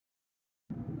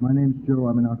My name's Joe.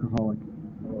 I'm an alcoholic.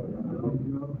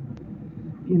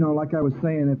 You know, like I was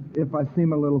saying, if I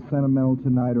seem a little sentimental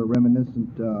tonight or reminiscent,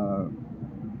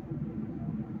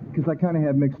 because I kind of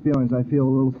have mixed feelings. I feel a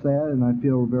little sad and I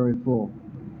feel very full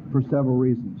for several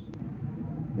reasons.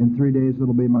 In 3 days,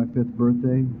 it'll be my 5th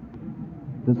birthday.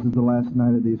 This is the last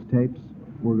night of these tapes.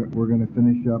 We're going to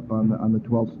finish up on the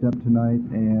 12th step tonight,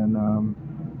 and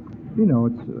you know,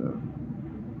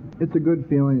 it's a good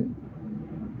feeling.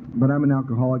 But I'm an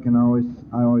alcoholic, and I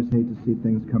always hate to see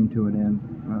things come to an end.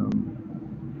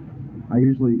 I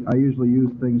usually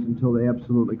use things until they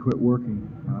absolutely quit working,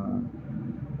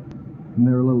 and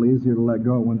they're a little easier to let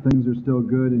go. When things are still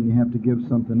good and you have to give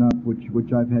something up,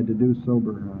 which I've had to do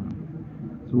sober,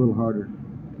 it's a little harder.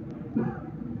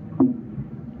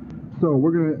 So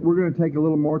we're gonna take a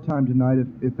little more time tonight.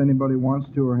 If anybody wants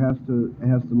to or has to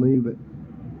leave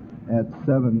at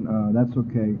 7, that's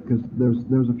okay, because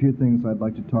there's a few things I'd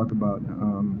like to talk about.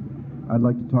 I'd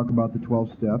like to talk about the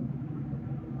 12th step.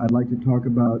 I'd like to talk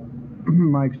about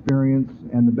my experience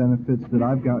and the benefits that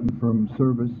I've gotten from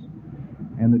service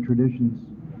and the traditions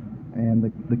and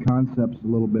the concepts a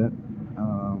little bit,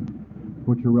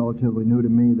 which are relatively new to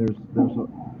me. There's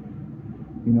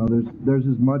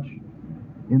as much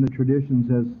in the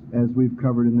traditions as we've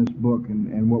covered in this book,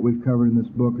 and what we've covered in this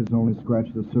book has only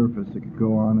scratched the surface. It could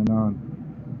go on,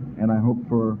 and I hope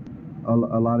for a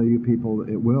lot of you people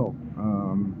it will.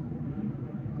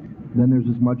 Then there's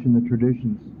as much in the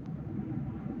traditions,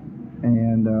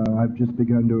 and I've just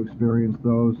begun to experience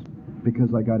those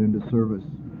because I got into service.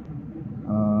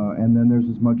 And then there's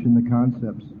as much in the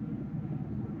concepts,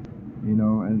 you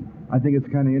know, and I think it's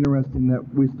kind of interesting that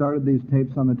we started these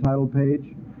tapes on the title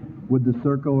page with the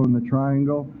circle and the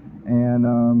triangle, and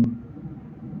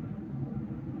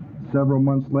several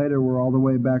months later we're all the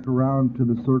way back around to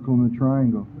the circle and the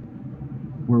triangle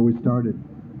where we started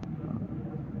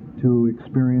to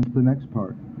experience the next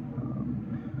part.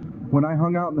 When I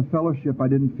hung out in the fellowship, I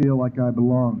didn't feel like I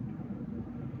belonged.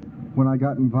 When I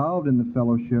got involved in the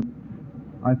fellowship,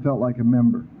 I felt like a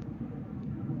member.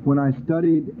 When I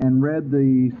studied and read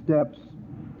the steps,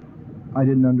 I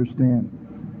didn't understand.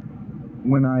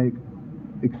 When I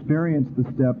experienced the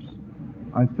steps,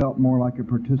 I felt more like a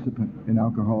participant in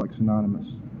Alcoholics Anonymous.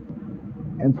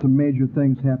 And some major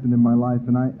things happened in my life,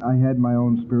 and I had my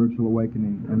own spiritual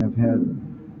awakening, and I've had,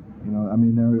 you know, I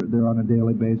mean, they're on a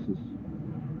daily basis.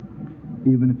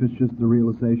 Even if it's just the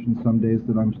realization some days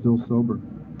that I'm still sober.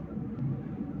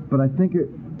 But I think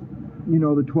you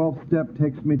know, the 12th step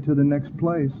takes me to the next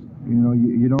place. You know,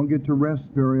 you don't get to rest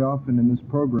very often in this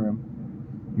program.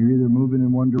 You're either moving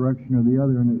in one direction or the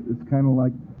other, and it's kind of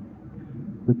like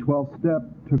the 12th step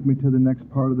took me to the next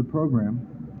part of the program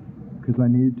because I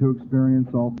needed to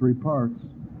experience all 3 parts.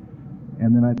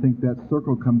 And then I think that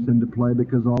circle comes into play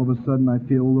because all of a sudden I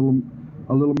feel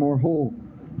a little more whole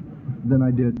than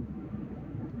I did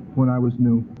when I was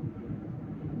new.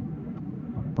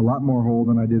 A lot more whole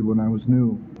than I did when I was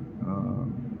new,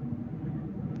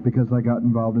 because I got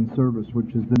involved in service,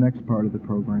 which is the next part of the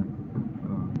program.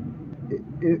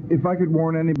 If I could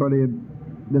warn anybody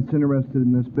that's interested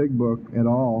in this big book at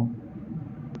all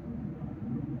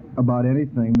about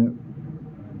anything, that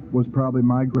was probably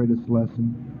my greatest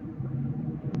lesson,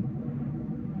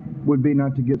 would be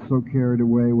not to get so carried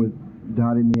away with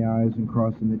dotting the I's and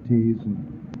crossing the T's and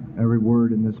every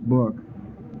word in this book.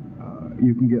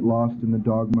 You can get lost in the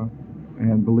dogma,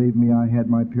 and believe me, I had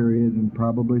my period, and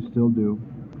probably still do,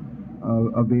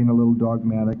 of being a little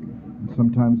dogmatic, and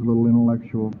sometimes a little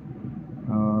intellectual.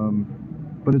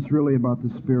 But it's really about the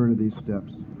spirit of these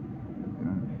steps.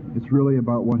 It's really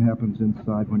about what happens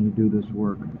inside when you do this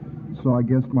work. So I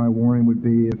guess my warning would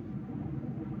be,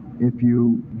 if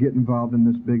you get involved in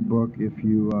this big book, if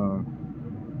you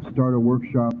start a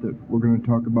workshop that we're going to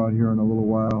talk about here in a little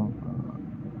while,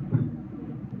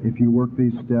 if you work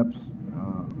these steps,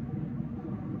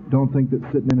 don't think that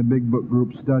sitting in a big book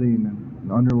group studying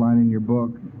and underlining your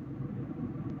book,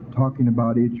 talking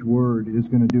about each word, is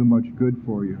going to do much good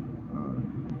for you.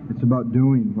 It's about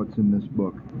doing what's in this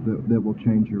book that will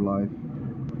change your life.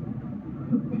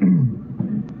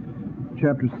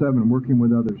 Chapter 7, working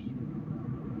with others.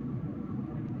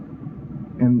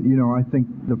 And, you know, I think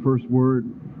the first word,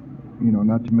 you know,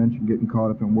 not to mention getting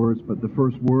caught up in words, but the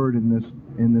first word in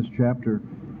this chapter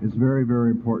is very,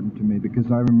 very important to me,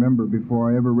 because I remember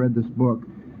before I ever read this book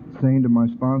saying to my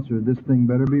sponsor, this thing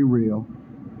better be real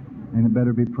and it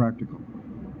better be practical.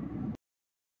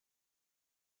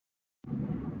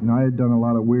 You know, I had done a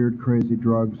lot of weird, crazy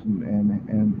drugs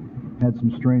and had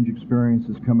some strange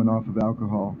experiences coming off of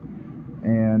alcohol.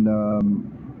 And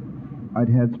I'd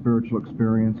had spiritual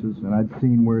experiences, and I'd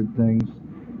seen weird things.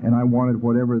 And I wanted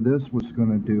whatever this was going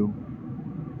to do,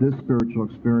 this spiritual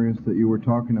experience that you were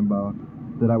talking about,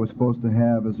 that I was supposed to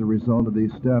have as a result of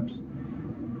these steps,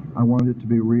 I wanted it to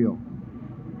be real.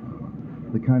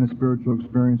 The kind of spiritual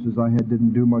experiences I had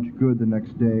didn't do much good the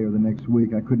next day or the next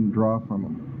week. I couldn't draw from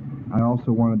them. I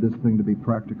also wanted this thing to be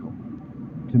practical.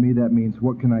 To me, that means,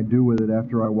 what can I do with it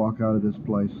after I walk out of this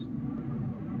place?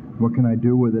 What can I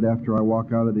do with it after I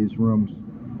walk out of these rooms?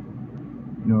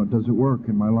 You know, does it work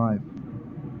in my life?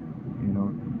 You know,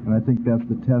 and I think that's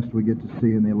the test we get to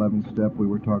see in the 11th step we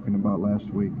were talking about last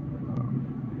week.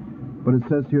 But it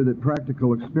says here that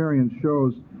practical experience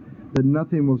shows that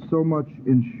nothing will so much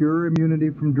ensure immunity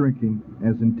from drinking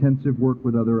as intensive work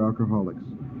with other alcoholics.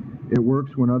 It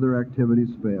works when other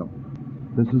activities fail.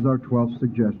 This is our 12th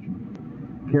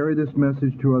suggestion. Carry this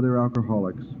message to other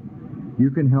alcoholics.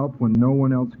 You can help when no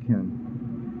one else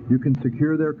can. You can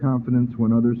secure their confidence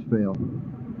when others fail.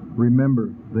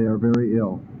 Remember, they are very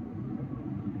ill.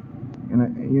 And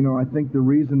I think the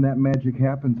reason that magic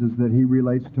happens is that he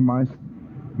relates to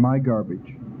my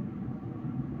garbage.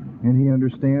 And he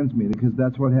understands me, because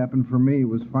that's what happened for me. It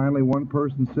was finally one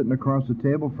person sitting across the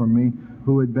table from me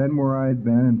who had been where I had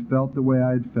been and felt the way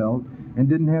I had felt and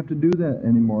didn't have to do that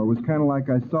anymore. It was kind of like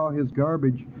I saw his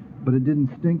garbage, but it didn't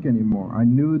stink anymore. I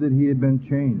knew that he had been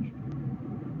changed.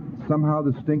 Somehow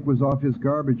the stink was off his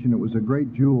garbage, and it was a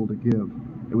great jewel to give.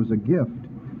 It was a gift.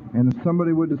 And if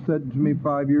somebody would have said to me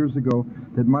 5 years ago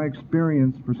that my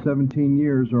experience for 17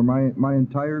 years, or my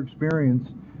entire experience,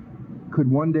 could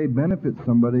one day benefit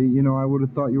somebody, I would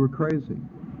have thought you were crazy.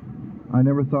 I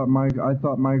thought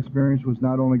my experience was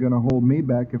not only going to hold me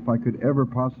back if I could ever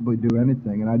possibly do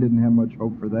anything, and I didn't have much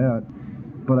hope for that,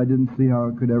 but I didn't see how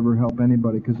it could ever help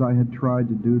anybody, because I had tried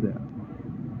to do that.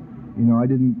 I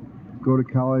didn't go to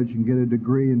college and get a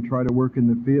degree and try to work in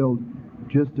the field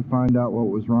just to find out what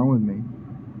was wrong with me.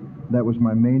 That was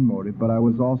my main motive, but I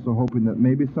was also hoping that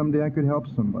maybe someday I could help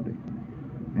somebody.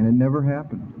 And it never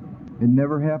happened. It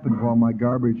never happened while my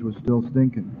garbage was still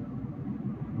stinking.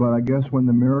 But I guess when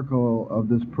the miracle of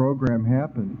this program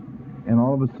happened, and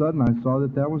all of a sudden I saw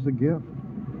that that was a gift.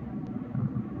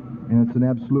 And it's an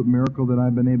absolute miracle that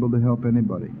I've been able to help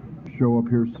anybody. Show up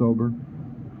here sober,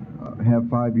 have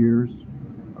 5 years,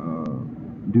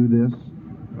 do this.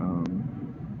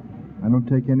 I don't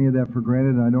take any of that for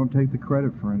granted, and I don't take the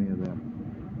credit for any of that.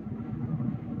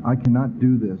 I cannot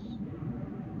do this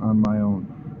on my own.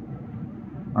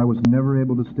 I was never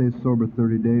able to stay sober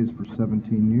 30 days for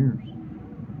 17 years.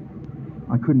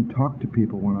 I couldn't talk to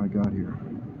people when I got here.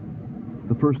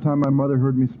 The first time my mother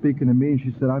heard me speaking to me,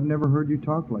 she said, "I've never heard you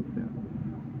talk like that,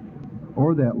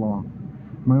 or that long."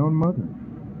 My own mother.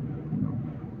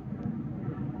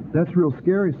 That's real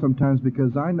scary sometimes,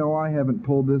 because I know I haven't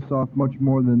pulled this off much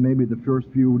more than maybe the first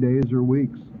few days or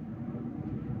weeks.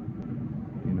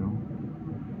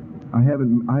 I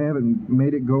haven't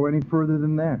made it go any further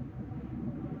than that.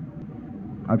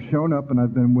 I've shown up and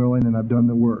I've been willing and I've done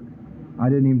the work. I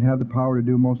didn't even have the power to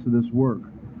do most of this work.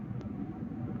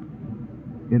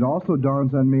 It also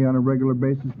dawns on me on a regular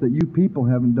basis that you people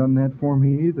haven't done that for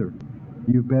me either.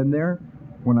 You've been there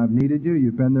when I've needed you,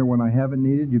 you've been there when I haven't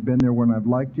needed, you've been there when I've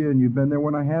liked you, and you've been there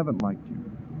when I haven't liked you.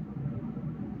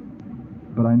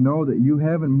 But I know that you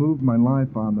haven't moved my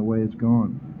life on the way it's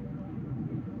gone.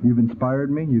 You've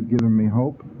inspired me, you've given me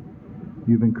hope,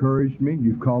 you've encouraged me,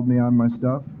 you've called me on my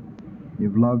stuff,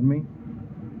 you've loved me.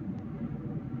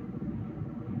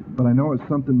 But I know it's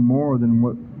something more than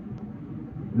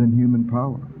human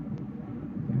power.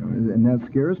 And that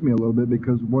scares me a little bit,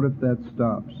 because what if that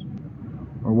stops?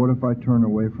 Or what if I turn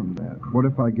away from that? What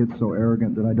if I get so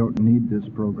arrogant that I don't need this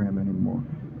program anymore?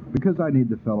 Because I need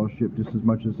the fellowship just as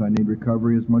much as I need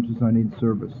recovery, as much as I need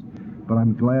service. But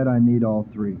I'm glad I need all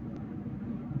three.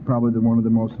 Probably one of the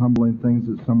most humbling things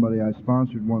that somebody I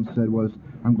sponsored once said was,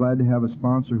 "I'm glad to have a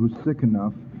sponsor who's sick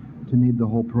enough to need the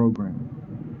whole program."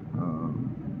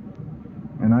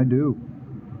 And I do.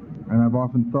 And I've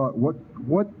often thought, what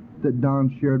that Don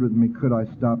shared with me could I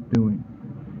stop doing?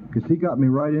 Because he got me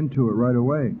right into it right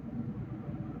away.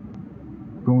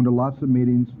 Going to lots of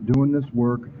meetings, doing this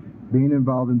work, being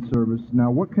involved in service.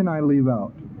 Now, what can I leave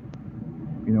out?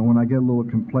 When I get a little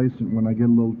complacent, when I get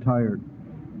a little tired.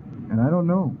 And I don't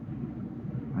know.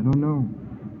 I don't know.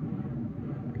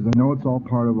 Because I know it's all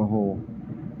part of a whole.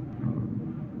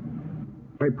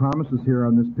 Great promises here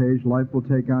on this page. Life will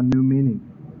take on new meaning.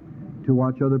 To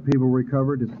watch other people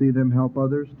recover, to see them help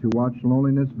others, to watch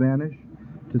loneliness vanish,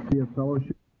 to see a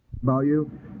fellowship about you,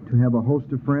 to have a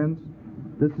host of friends.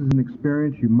 This is an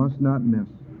experience you must not miss.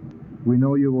 We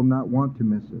know you will not want to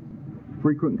miss it.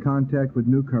 Frequent contact with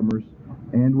newcomers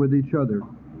and with each other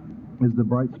is the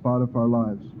bright spot of our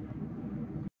lives.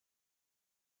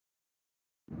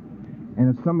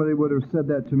 And if somebody would have said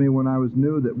that to me when I was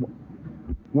new, that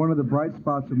one of the bright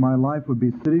spots of my life would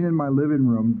be sitting in my living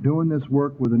room doing this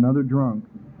work with another drunk,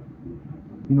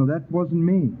 you know, that wasn't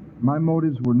me. My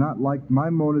motives were not like, my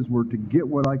motives were to get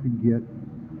what I could get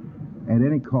at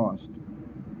any cost.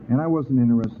 And I wasn't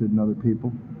interested in other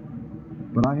people.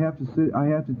 But I have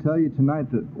to tell you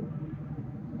tonight that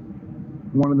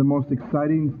one of the most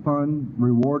exciting, fun,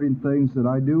 rewarding things that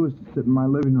I do is to sit in my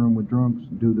living room with drunks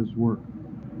and do this work.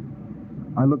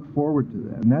 I look forward to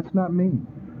that. And that's not me.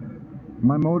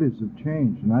 My motives have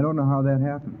changed, and I don't know how that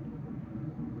happened.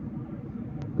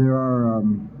 There are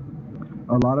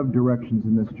a lot of directions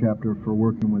in this chapter for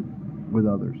working with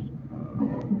others.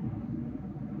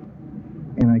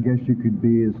 And I guess you could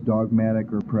be as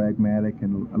dogmatic or pragmatic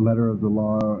and a letter of the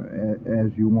law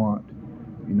as you want.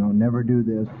 You know, never do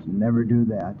this, never do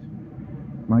that.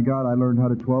 My God, I learned how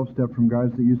to 12-step from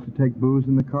guys that used to take booze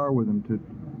in the car with them to,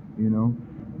 you know,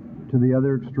 to the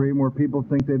other extreme where people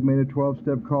think they've made a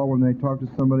 12-step call when they talk to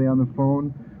somebody on the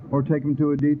phone or take them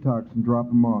to a detox and drop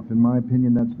them off. In my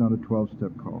opinion, that's not a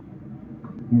 12-step call.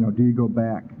 You know, do you go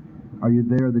back? Are you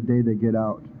there the day they get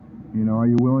out? You know, are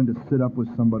you willing to sit up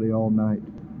with somebody all night?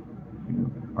 You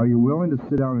know, are you willing to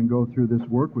sit down and go through this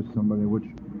work with somebody,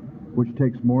 which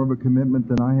takes more of a commitment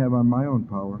than I have on my own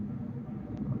power?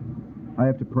 I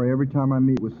have to pray every time I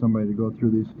meet with somebody to go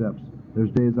through these steps.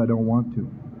 There's days I don't want to,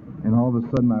 and all of a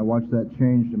sudden I watch that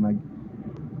change, and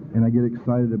I get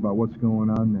excited about what's going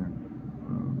on there.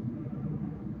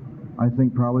 I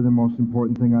think probably the most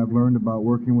important thing I've learned about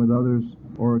working with others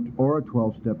or a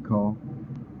 12-step call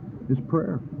is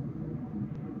prayer.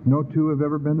 No two have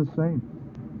ever been the same.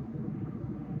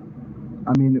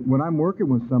 I mean, when I'm working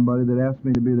with somebody that asks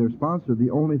me to be their sponsor,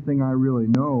 the only thing I really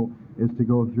know is to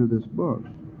go through this book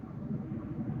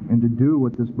and to do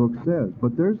what this book says.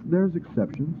 But there's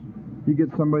exceptions. You get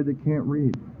somebody that can't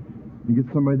read. You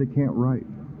get somebody that can't write.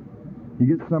 You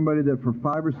get somebody that for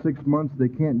 5 or 6 months they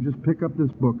can't just pick up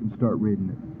this book and start reading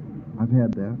it. I've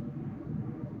had that.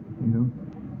 You know,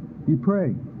 you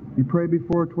pray. You pray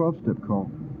before a 12-step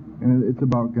call, and it's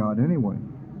about God anyway.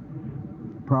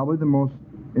 Probably the most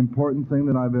important thing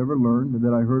that I've ever learned,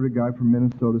 that I heard a guy from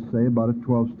Minnesota say about a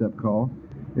 12-step call,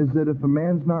 is that if a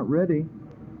man's not ready,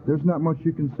 there's not much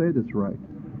you can say that's right.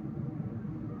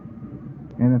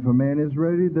 And if a man is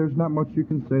ready, there's not much you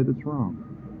can say that's wrong.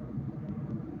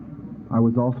 I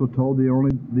was also told the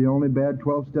only bad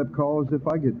 12-step call is if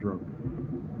I get drunk.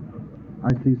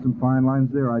 I see some fine lines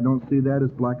there. I don't see that as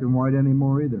black and white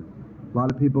anymore either. A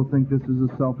lot of people think this is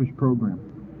a selfish program.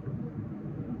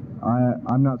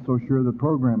 I'm not so sure the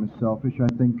program is selfish. I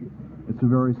think it's a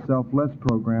very selfless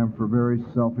program for very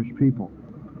selfish people,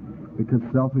 because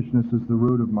selfishness is the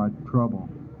root of my trouble.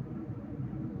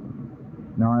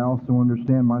 Now, I also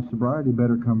understand my sobriety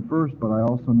better come first, but I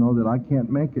also know that I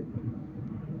can't make it.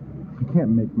 I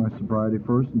can't make my sobriety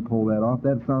first and pull that off.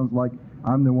 That sounds like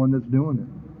I'm the one that's doing it.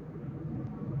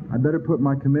 I better put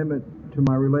my commitment to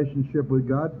my relationship with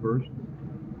God first.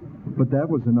 But that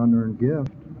was an unearned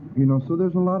gift. You know, so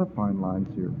there's a lot of fine lines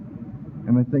here.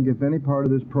 And I think if any part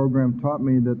of this program taught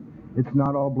me that it's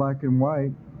not all black and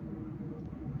white,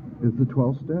 it's the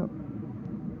 12-step.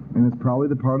 And it's probably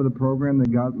the part of the program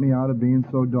that got me out of being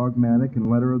so dogmatic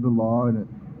and letter of the law, and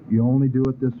you only do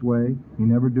it this way, you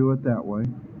never do it that way.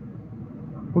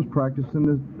 I was practicing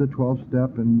the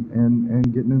 12-step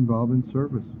and getting involved in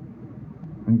service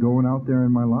and going out there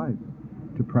in my life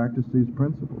to practice these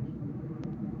principles.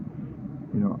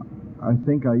 You know, I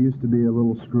think I used to be a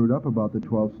little screwed up about the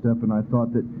 12-step, and I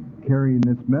thought that carrying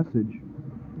this message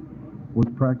was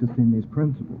practicing these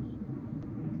principles.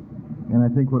 And I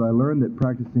think what I learned, that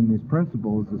practicing these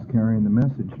principles is carrying the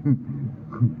message.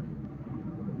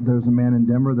 There's a man in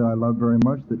Denver that I love very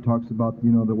much that talks about,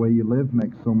 you know, the way you live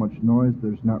makes so much noise,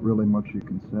 there's not really much you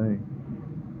can say.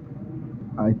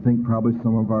 I think probably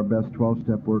some of our best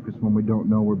 12-step work is when we don't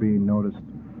know we're being noticed.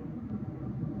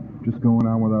 Just going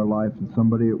on with our life, and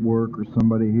somebody at work or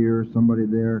somebody here, somebody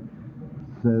there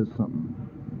says something.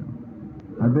 You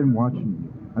know, I've been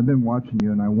watching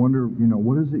you, and I wonder, you know,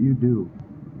 what is it you do?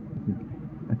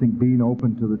 I think being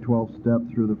open to the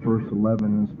 12-step through the first 11,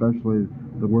 and especially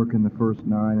the work in the first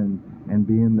 9, and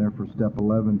being there for step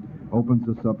 11, opens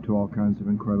us up to all kinds of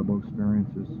incredible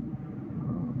experiences.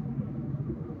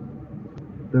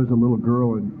 There's a little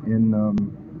girl in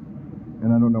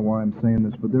and I don't know why I'm saying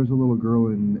this, but there's a little girl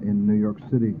in New York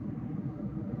City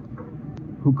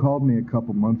who called me a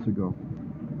couple months ago,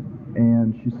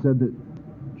 and she said that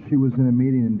she was in a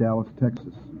meeting in Dallas,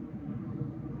 Texas,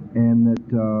 and that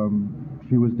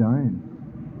she was dying,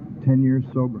 10 years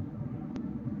sober,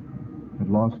 had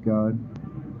lost God.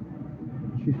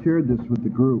 She shared this with the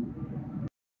group,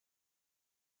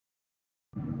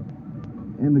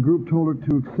 And the group told her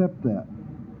to accept that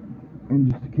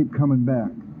and just to keep coming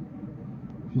back.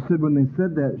 She said when they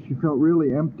said that, she felt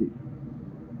really empty.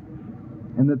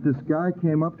 And that this guy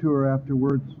came up to her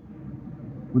afterwards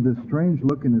with this strange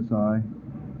look in his eye,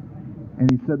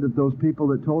 and he said that those people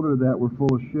that told her that were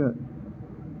full of shit,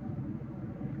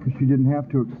 because she didn't have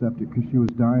to accept it because she was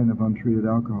dying of untreated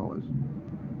alcoholism.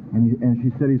 And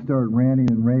she said he started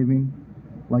ranting and raving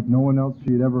like no one else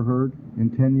she had ever heard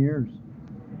in 10 years.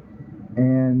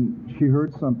 And she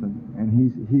heard something, and he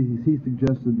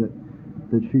suggested that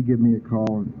she give me a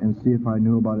call and see if I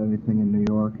knew about anything in New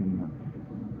York. And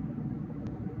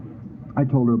I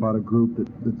told her about a group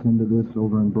that's into this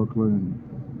over in Brooklyn, and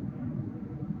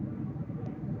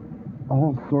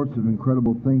all sorts of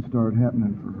incredible things started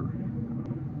happening for her.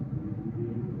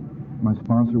 My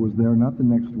sponsor was there, not the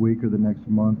next week or the next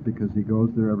month, because he goes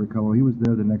there every couple. He was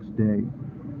there the next day.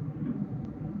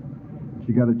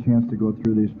 She got a chance to go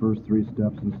through these first 3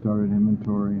 steps and start an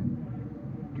inventory. And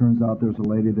turns out there's a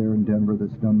lady there in Denver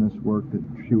that's done this work that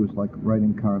she was like right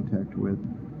in contact with.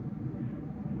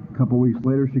 A couple weeks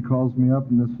later, she calls me up,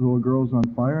 and this little girl's on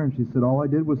fire, and she said, all I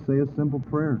did was say a simple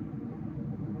prayer.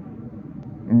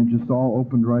 And it just all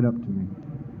opened right up to me.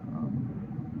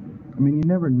 I mean, you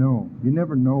never know. You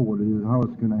never know what it is, how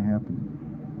it's going to happen.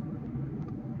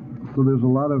 So there's a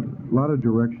lot of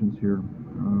directions here.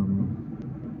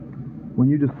 When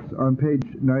you just on page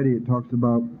 90, it talks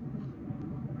about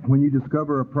when you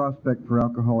discover a prospect for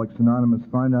Alcoholics Anonymous,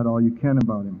 find out all you can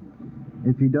about him.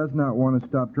 If he does not want to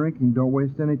stop drinking, don't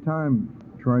waste any time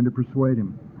trying to persuade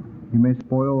him. He may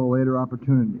spoil a later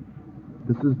opportunity.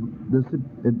 This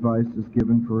advice is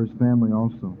given for his family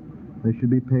also. They should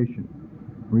be patient,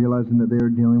 realizing that they are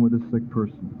dealing with a sick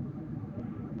person.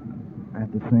 At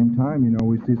the same time, you know,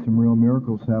 we see some real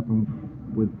miracles happen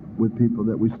with people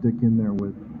that we stick in there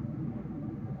with,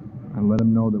 and let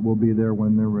them know that we'll be there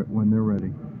when they're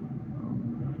ready,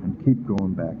 and keep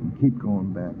going back and keep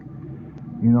going back.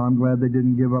 You know, I'm glad they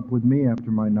didn't give up with me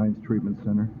after my 9th treatment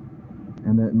center,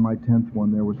 and that in my 10th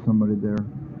one there was somebody there.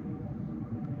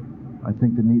 I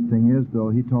think the neat thing is, though,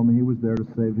 he told me he was there to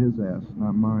save his ass,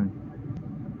 not mine.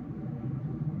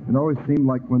 It always seemed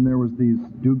like when there was these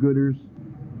do-gooders,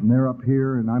 and they're up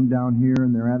here, and I'm down here,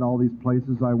 and they're at all these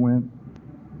places I went,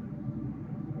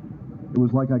 it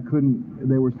was like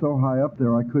they were so high up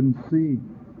there, I couldn't see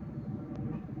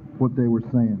what they were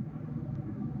saying.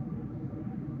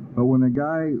 But when a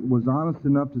guy was honest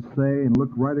enough to say and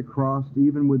look right across,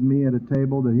 even with me at a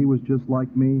table, that he was just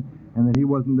like me, and that he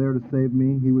wasn't there to save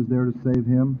me, he was there to save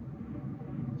him,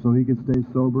 so he could stay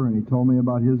sober, and he told me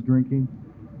about his drinking,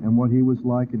 and what he was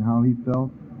like and how he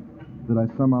felt, that I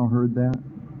somehow heard that.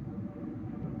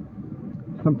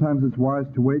 Sometimes it's wise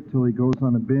to wait till he goes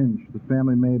on a binge. The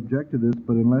family may object to this,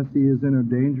 but unless he is in a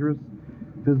dangerous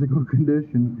physical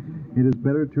condition, it is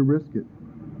better to risk it.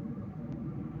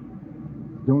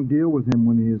 Don't deal with him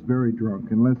when he is very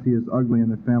drunk, unless he is ugly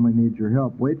and the family needs your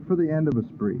help. Wait for the end of a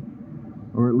spree,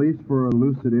 or at least for a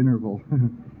lucid interval.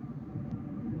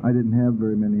 I didn't have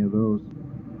very many of those.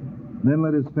 Then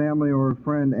let his family or a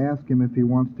friend ask him if he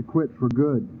wants to quit for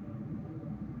good.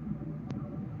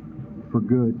 For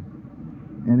good.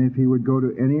 And if he would go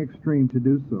to any extreme to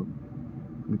do so.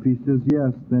 If he says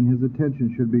yes, then his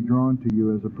attention should be drawn to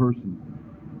you as a person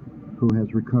who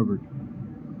has recovered.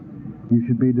 You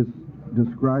should be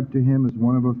described to him as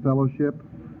one of a fellowship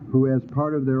who, as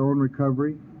part of their own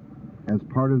recovery,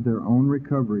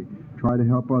 try to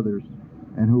help others,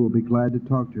 and who will be glad to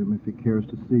talk to him if he cares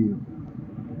to see you.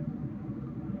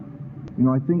 You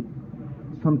know, I think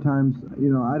sometimes,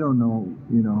 you know, I don't know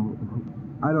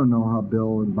how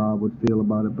Bill and Bob would feel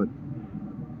about it, but,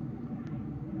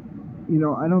 you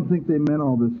know, I don't think they meant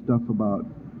all this stuff about,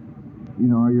 you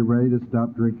know, are you ready to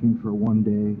stop drinking for one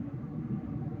day?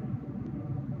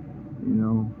 You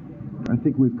know, I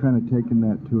think we've kind of taken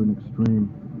that to an extreme.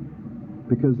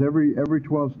 Because every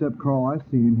 12-step call I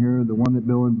see in here, the one that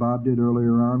Bill and Bob did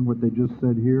earlier on, what they just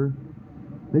said here,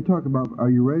 they talk about, are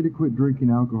you ready to quit drinking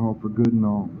alcohol for good and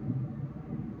all?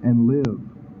 And live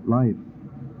life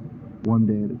one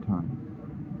day at a time.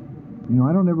 You know,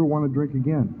 I don't ever want to drink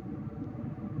again.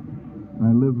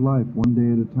 I live life one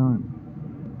day at a time.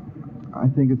 I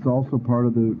think it's also part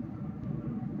of the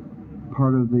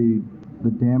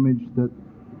damage that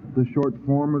the short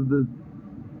form of the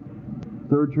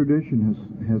third tradition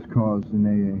has caused in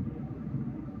AA.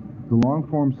 The long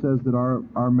form says that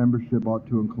our membership ought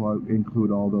to include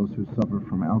all those who suffer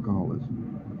from alcoholism.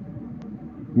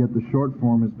 Yet the short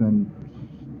form has been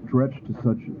stretched to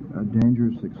such a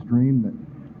dangerous extreme that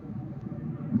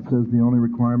it says the only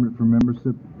requirement for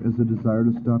membership is a desire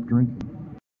to stop drinking.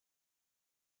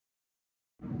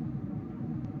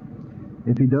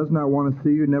 If he does not want to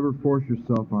see you, never force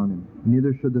yourself on him.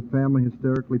 Neither should the family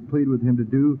hysterically plead with him to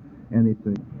do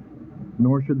anything,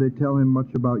 nor should they tell him much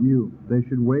about you. They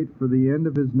should wait for the end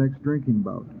of his next drinking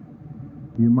bout.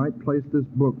 You might place this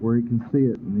book where he can see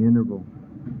it in the interval.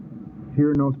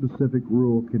 Here no specific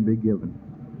rule can be given.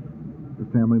 The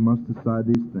family must decide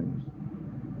these things,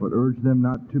 but urge them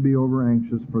not to be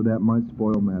over-anxious, for that might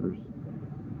spoil matters.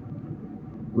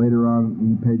 Later on,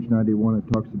 in page 91,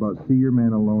 it talks about see your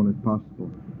man alone if possible.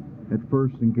 At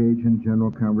first, engage in general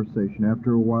conversation.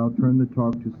 After a while, turn the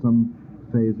talk to some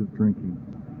phase of drinking.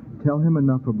 Tell him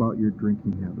enough about your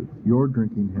drinking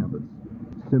habits,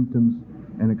 symptoms,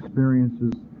 and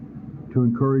experiences to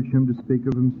encourage him to speak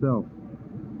of himself.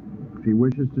 If he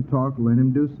wishes to talk, let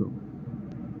him do so.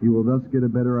 You will thus get a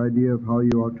better idea of how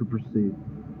you ought to proceed.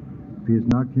 If he is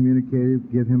not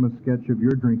communicative, give him a sketch of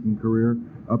your drinking career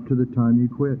up to the time you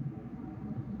quit.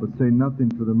 But say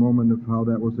nothing for the moment of how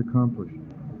that was accomplished.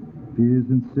 If he is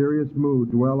in serious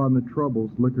mood, dwell on the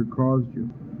troubles liquor caused you,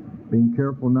 being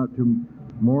careful not to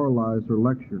moralize or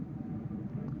lecture.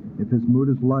 If his mood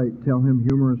is light, tell him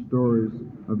humorous stories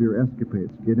of your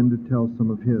escapades. Get him to tell some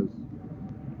of his.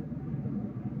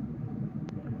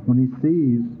 When he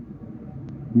sees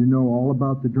you know all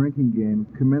about the drinking game,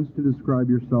 commence to describe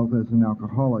yourself as an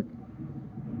alcoholic.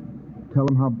 Tell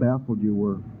him how baffled you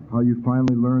were, how you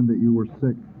finally learned that you were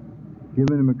sick. Give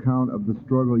him an account of the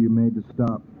struggle you made to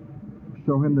stop.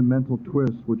 Show him the mental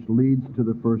twist which leads to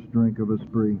the first drink of a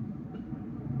spree.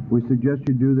 We suggest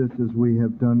you do this as we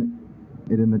have done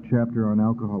it in the chapter on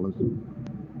alcoholism.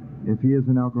 If he is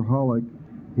an alcoholic,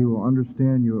 he will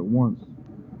understand you at once.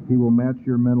 He will match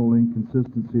your mental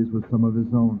inconsistencies with some of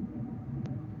his own.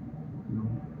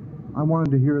 I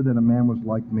wanted to hear that a man was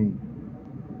like me,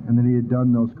 and that he had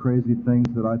done those crazy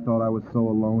things that I thought I was so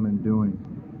alone in doing.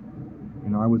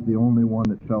 I was the only one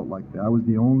that felt like that. I was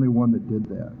the only one that did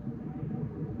that.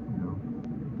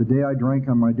 The day I drank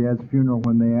on my dad's funeral,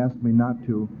 when they asked me not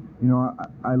to,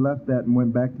 I left that and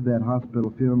went back to that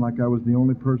hospital feeling like I was the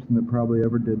only person that probably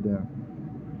ever did that.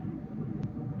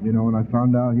 And I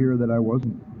found out here that I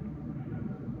wasn't.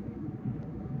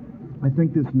 I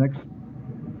think this next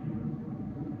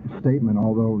statement,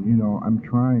 although, I'm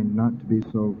trying not to be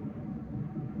so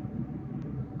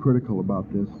critical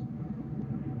about this,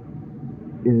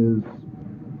 is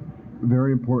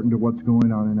very important to what's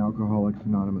going on in Alcoholics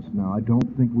Anonymous now. I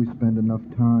don't think we spend enough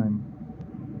time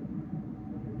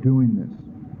doing this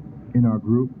in our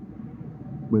group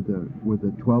with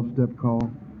a 12-step call.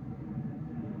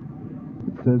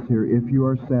 It says here, if you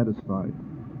are satisfied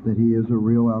that he is a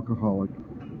real alcoholic,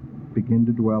 begin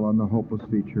to dwell on the hopeless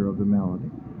feature of the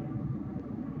malady.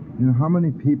 How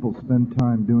many people spend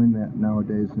time doing that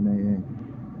nowadays in AA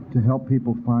to help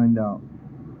people find out,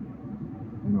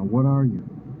 what are you?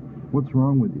 What's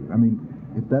wrong with you?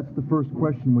 If that's the first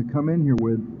question we come in here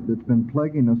with that's been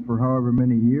plaguing us for however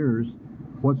many years,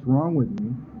 what's wrong with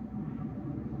me?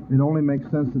 It only makes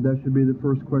sense that should be the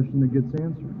first question that gets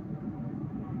answered.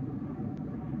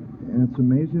 And it's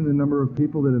amazing the number of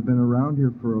people that have been around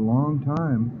here for a long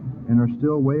time and are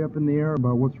still way up in the air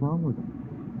about what's wrong with them.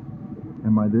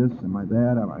 Am I this? Am I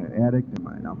that? Am I an addict? Am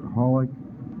I an alcoholic?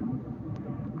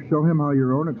 Show him how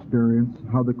your own experience,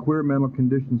 how the queer mental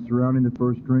conditions surrounding the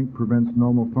first drink prevents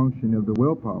normal functioning of the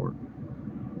willpower.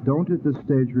 Don't at this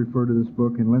stage refer to this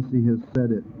book unless he has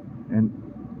said it and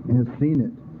has seen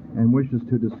it and wishes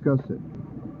to discuss it.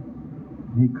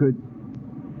 He could,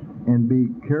 and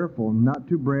be careful not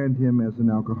to brand him as an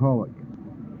alcoholic.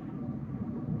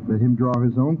 Let him draw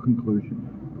his own conclusion.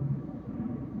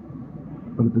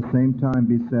 But at the same time,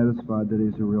 be satisfied that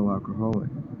he's a real alcoholic.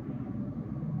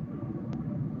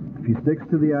 If he sticks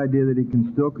to the idea that he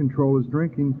can still control his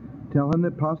drinking, tell him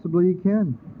that possibly he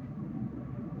can,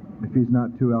 if he's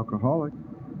not too alcoholic.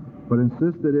 But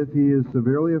insist that if he is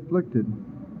severely afflicted,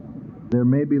 there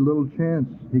may be little chance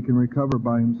he can recover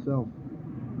by himself.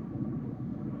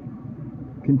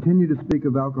 Continue to speak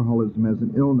of alcoholism as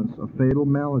an illness, a fatal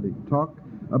malady. Talk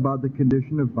about the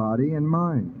condition of body and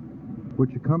mind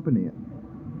which accompany it.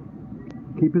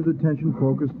 Keep his attention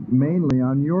focused mainly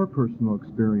on your personal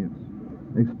experience.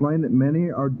 Explain that many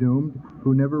are doomed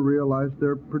who never realized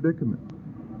their predicament.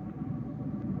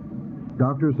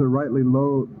 Doctors are rightly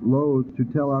loath to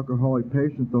tell alcoholic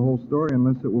patients the whole story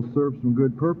unless it will serve some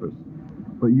good purpose.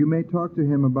 But you may talk to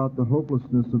him about the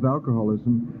hopelessness of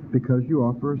alcoholism because you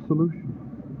offer a solution.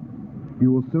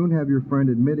 You will soon have your friend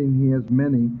admitting he has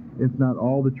many, if not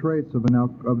all, the traits of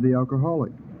the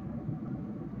alcoholic.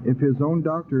 If his own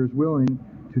doctor is willing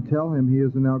to tell him he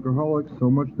is an alcoholic, so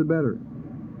much the better.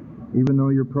 Even though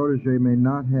your protege may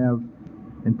not have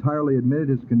entirely admitted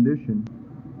his condition,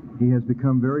 He has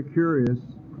become very curious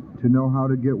to know how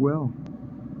to get well.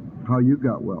 How you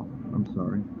got well, I'm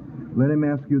sorry. Let him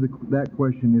ask you that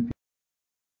question if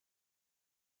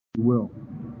you will.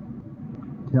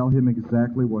 Tell him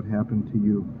exactly what happened to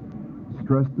you.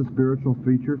 Stress the spiritual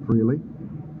feature freely.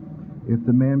 If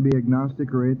the man be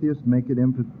agnostic or atheist, make it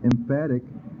emphatic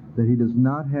that he does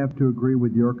not have to agree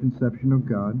with your conception of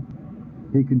God.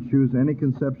 He can choose any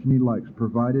conception he likes,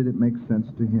 provided it makes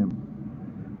sense to him.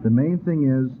 The main thing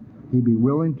is he be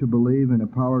willing to believe in a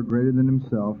power greater than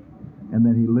himself, and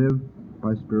that he live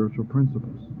by spiritual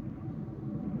principles.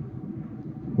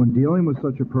 When dealing with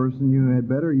such a person, you had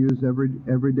better use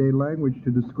everyday language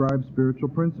to describe spiritual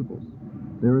principles.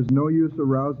 There is no use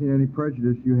arousing any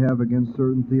prejudice you have against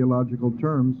certain theological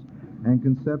terms and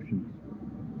conceptions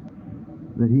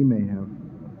that he may have,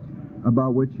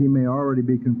 about which he may already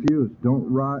be confused. Don't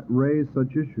raise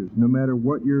such issues, no matter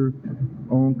what your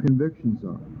own convictions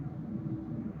are.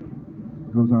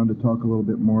 It goes on to talk a little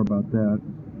bit more about that,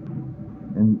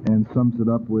 and sums it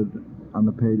up with, on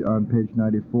page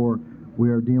 94, we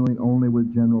are dealing only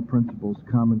with general principles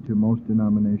common to most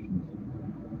denominations.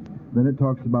 Then it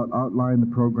talks about outline the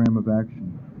program of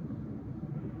action.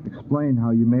 Explain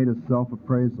how you made a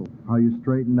self-appraisal, how you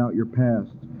straightened out your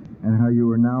past, and how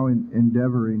you are now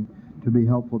endeavoring to be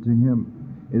helpful to him.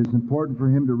 It is important for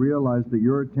him to realize that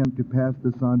your attempt to pass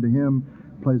this on to him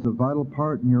plays a vital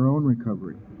part in your own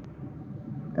recovery.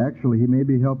 Actually, he may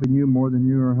be helping you more than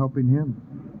you are helping him.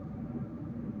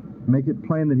 Make it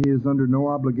plain that he is under no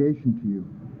obligation to you,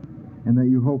 and that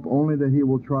you hope only that he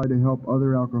will try to help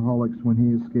other alcoholics when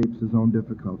he escapes his own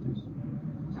difficulties.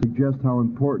 Suggest how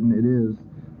important it is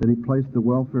that he place the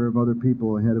welfare of other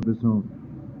people ahead of his own.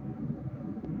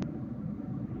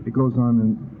 It goes on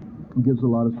and gives a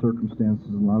lot of circumstances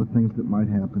and a lot of things that might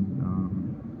happen.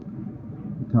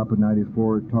 The top of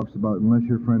 94, it talks about, unless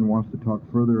your friend wants to talk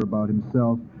further about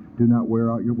himself, do not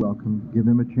wear out your welcome. Give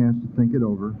him a chance to think it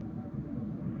over.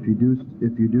 If you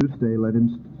do stay, let him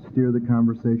steer the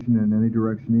conversation in any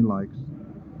direction he likes.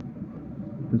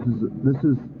 This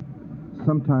is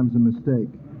sometimes a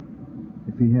mistake.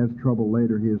 If he has trouble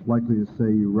later, he is likely to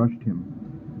say you rushed him.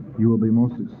 You will be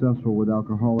most successful with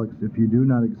alcoholics if you do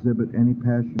not exhibit any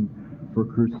passion for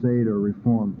crusade or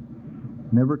reform.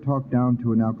 Never talk down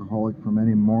to an alcoholic from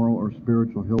any moral or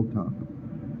spiritual hilltop.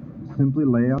 Simply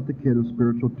lay out the kit of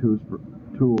spiritual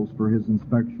tools for his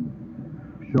inspection.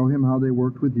 Show him how they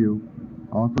worked with you.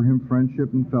 Offer him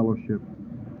friendship and fellowship.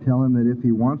 Tell him that if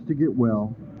he wants to get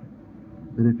well,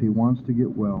 you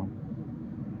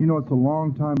know, it's a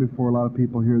long time before a lot of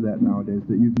people hear that nowadays,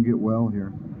 that you can get well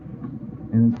here.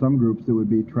 And in some groups it would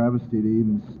be travesty to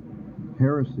even,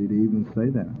 heresy to even say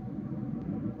that.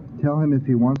 Tell him if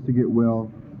he wants to get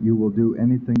well, you will do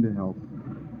anything to help.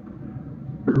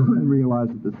 And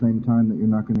realize at the same time that you're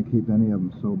not going to keep any of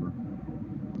them sober.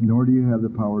 Nor do you have the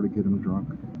power to get him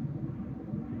drunk.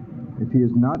 If he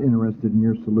is not interested in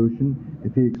your solution,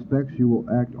 if he expects you will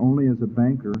act only as a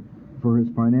banker for his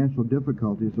financial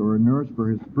difficulties or a nurse for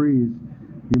his sprees,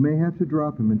 you may have to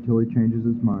drop him until he changes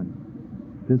his mind.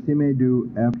 This he may do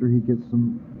after he gets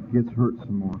hurt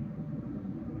some more.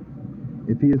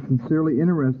 If he is sincerely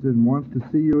interested and wants to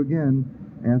see you again,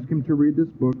 ask him to read this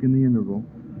book in the interval.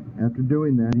 After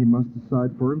doing that, he must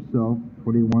decide for himself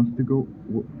whether he wants to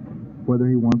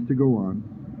go on.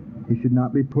 He should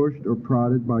not be pushed or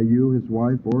prodded by you, his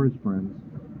wife, or his friends.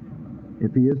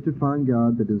 If he is to find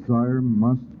God, the desire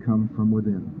must come from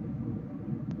within.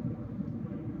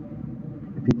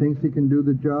 If he thinks he can do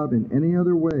the job in any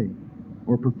other way,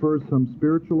 or prefers some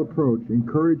spiritual approach,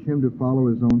 encourage him to follow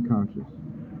his own conscience.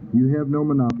 You have no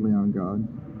monopoly on God.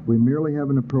 We merely have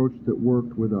an approach that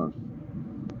worked with us.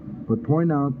 But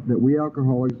point out that we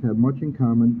alcoholics have much in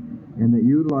common, and that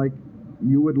you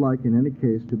would like in any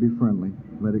case to be friendly.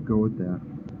 Let it go at that.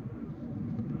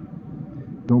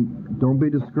 Don't be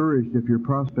discouraged if your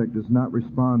prospect does not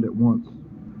respond at once.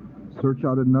 Search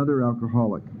out another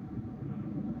alcoholic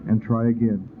and try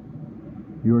again.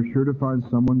 You are sure to find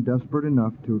someone desperate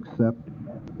enough to accept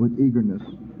with eagerness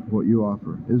what you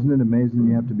offer. Isn't it amazing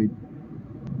you have to be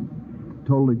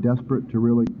totally desperate to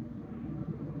really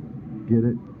get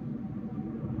it?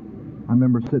 I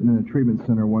remember sitting in a treatment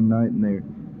center one night and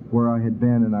where I had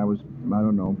been, and I was,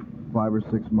 5 or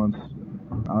 6 months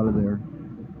out of there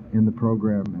in the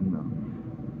program, and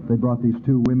they brought these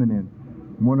two women in.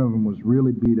 One of them was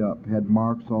really beat up, had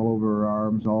marks all over her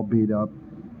arms, all beat up,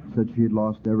 said she had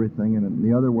lost everything, and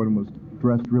the other one was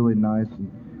dressed really nice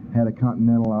and had a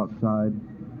Continental outside,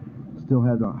 still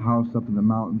had a house up in the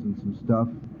mountains and some stuff.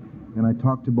 And I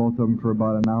talked to both of them for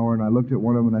about an hour, and I looked at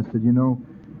one of them and I said, you know,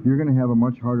 you're going to have a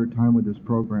much harder time with this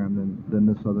program than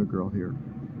this other girl here.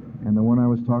 And the one I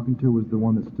was talking to was the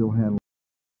one that still had a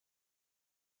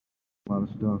lot of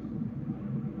stuff.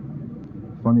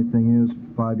 Funny thing is,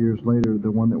 5 years later,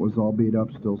 the one that was all beat up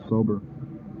still sober.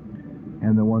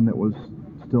 And the one that was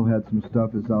still had some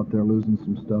stuff is out there losing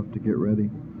some stuff to get ready.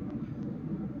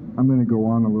 I'm going to go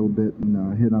on a little bit and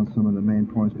hit on some of the main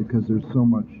points because there's so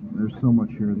much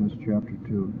here in this chapter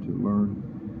to learn.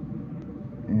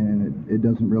 And it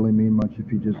doesn't really mean much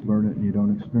if you just learn it and you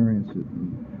don't experience it.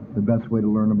 And the best way to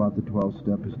learn about the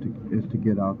 12-step is to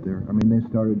get out there. I mean, they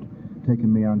started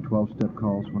taking me on 12-step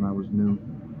calls when I was new.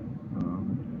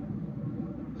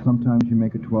 Sometimes you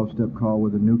make a 12-step call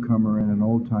with a newcomer and an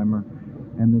old-timer,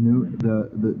 and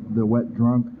the wet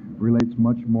drunk relates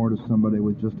much more to somebody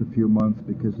with just a few months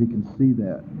because he can see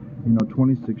that.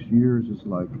 26 years is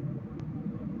like,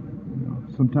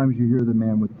 sometimes you hear the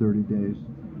man with 30 days,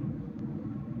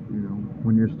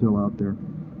 when you're still out there.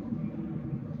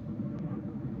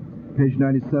 Page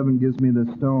 97 gives me the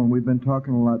stone. We've been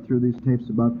talking a lot through these tapes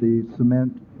about the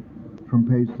cement from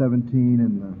page 17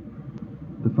 and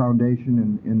the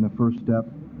foundation in the first step.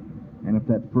 And if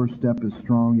that first step is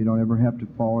strong, you don't ever have to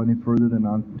fall any further than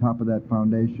on top of that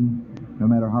foundation, no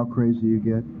matter how crazy you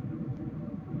get.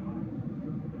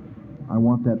 I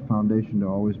want that foundation to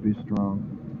always be strong.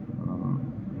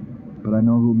 But I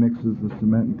know who mixes the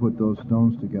cement and put those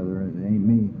stones together. It ain't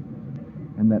me.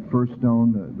 And that first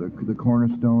stone, the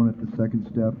cornerstone at the second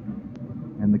step,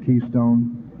 and the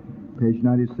keystone, page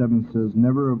 97 says,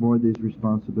 never avoid these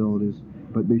responsibilities,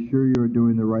 but be sure you are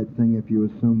doing the right thing if you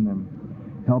assume them.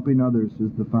 Helping others is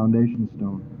the foundation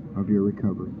stone of your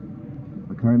recovery.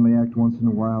 A kindly act once in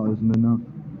a while isn't enough.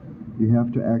 You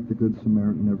have to act the Good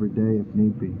Samaritan every day if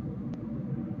need be.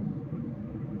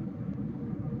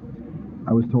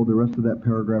 I was told the rest of that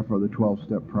paragraph are the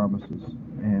 12-step promises,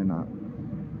 and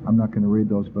I'm not going to read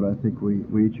those, but I think we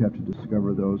each have to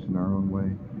discover those in our own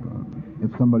way.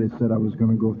 If somebody said I was going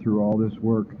to go through all this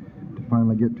work to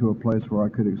finally get to a place where I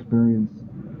could experience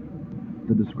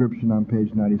the description on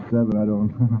page 97, I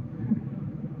don't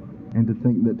and to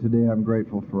think that today I'm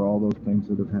grateful for all those things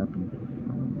that have happened.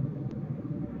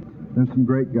 There's some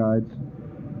great guides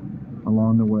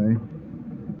along the way.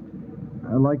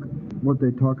 I like what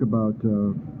they talk about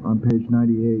on page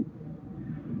 98.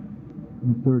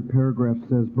 The third paragraph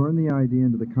says, burn the idea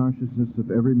into the consciousness of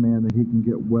every man that he can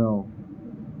get well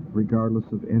regardless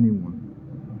of anyone.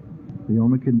 The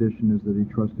only condition is that he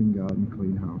trusts in God and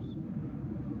clean house.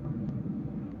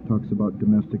 Talks about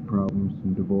domestic problems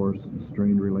and divorce and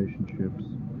strained relationships,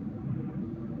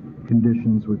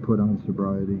 conditions we put on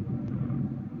sobriety.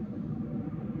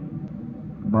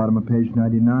 Bottom of page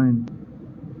 99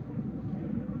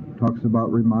 talks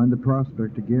about remind the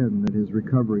prospect again that his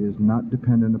recovery is not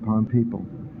dependent upon people.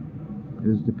 It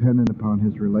is dependent upon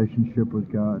his relationship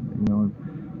with God.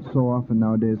 So often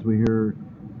nowadays we hear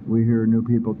new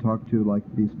people talk to like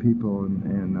these people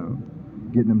and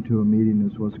getting them to a meeting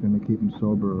is what's going to keep them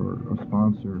sober, or a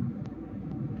sponsor.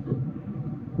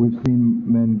 We've seen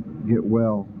men get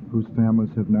well whose families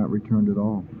have not returned at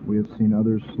all. We have seen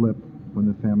others slip when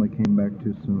the family came back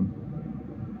too soon.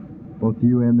 Both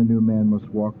you and the new man must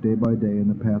walk day by day in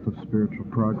the path of spiritual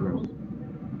progress.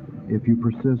 If you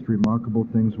persist, remarkable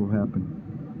things will happen.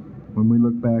 When we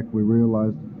look back, we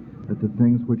realize that the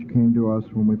things which came to us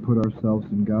when we put ourselves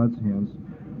in God's hands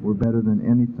were better than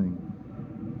anything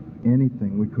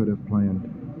we could have planned.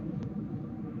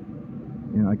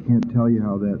 And I can't tell you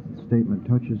how that statement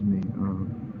touches me.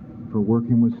 For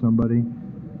working with somebody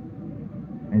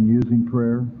and using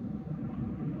prayer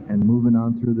and moving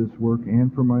on through this work,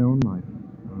 and for my own life.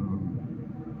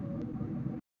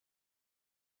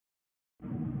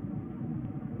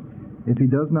 If he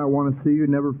does not want to see you,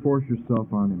 never force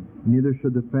yourself on him. Neither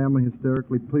should the family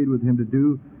hysterically plead with him to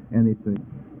do anything,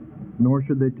 nor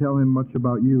should they tell him much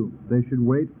about you. They should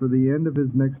wait for the end of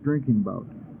his next drinking bout.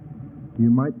 You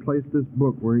might place this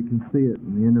book where he can see it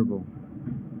in the interval.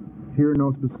 Here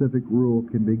no specific rule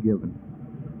can be given.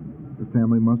 The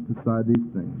family must decide these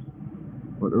things,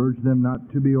 but urge them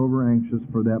not to be over-anxious,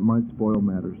 for that might spoil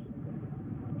matters.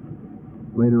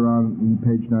 Later on in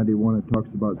page 91 it talks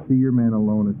about see your man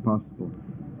alone if possible.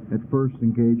 At first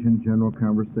engage in general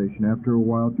conversation. After a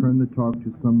while turn the talk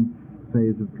to some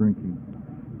phase of drinking.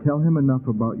 Tell him enough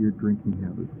about your drinking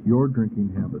habits,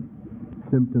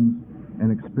 symptoms,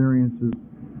 and experiences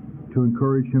to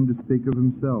encourage him to speak of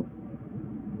himself.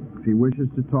 If he wishes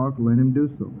to talk, let him do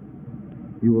so.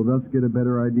 You will thus get a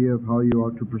better idea of how you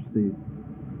ought to proceed.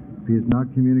 If he is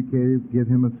not communicative, give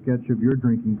him a sketch of your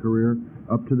drinking career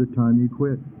up to the time you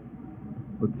quit.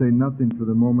 But say nothing for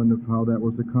the moment of how that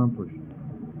was accomplished.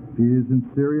 If he is in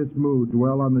serious mood,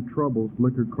 dwell on the troubles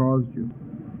liquor caused you.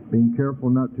 being careful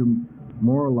not to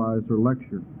moralize or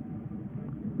lecture.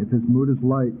 If his mood is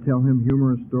light, tell him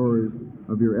humorous stories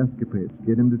of your escapades.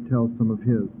 Get him to tell some of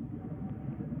his.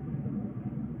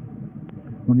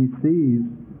 When he sees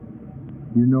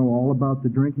you know all about the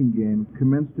drinking game,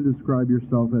 commence to describe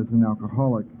yourself as an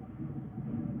alcoholic.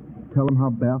 Tell him how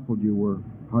baffled you were,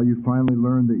 how you finally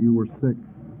learned that you were sick.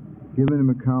 Give him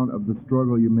an account of the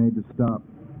struggle you made to stop.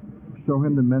 Show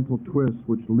him the mental twist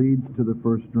which leads to the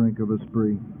first drink of a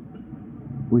spree.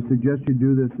 We suggest you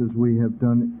do this as we have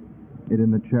done it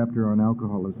in the chapter on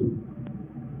alcoholism.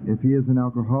 If he is an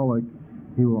alcoholic,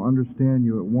 he will understand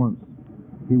you at once.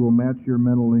 He will match your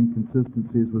mental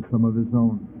inconsistencies with some of his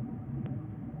own.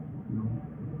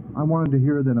 I wanted to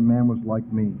hear that a man was like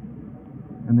me,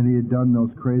 and that he had done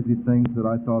those crazy things that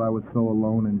I thought I was so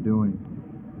alone in doing.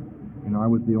 You know, I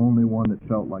was the only one that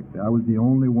felt like that. I was the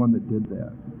only one that did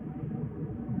that.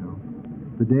 You know,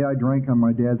 the day I drank on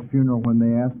my dad's funeral when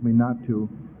they asked me not to,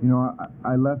 you know,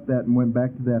 I left that and went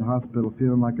back to that hospital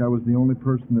feeling like I was the only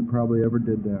person that probably ever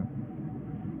did that.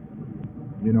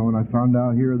 You know, and I found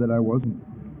out here that I wasn't.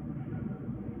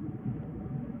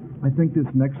 I think this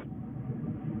next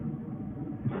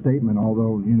statement,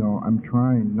 although, you know, I'm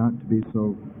trying not to be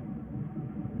so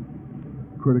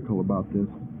critical about this,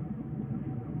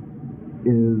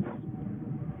 is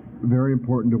very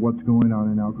important to what's going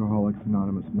on in Alcoholics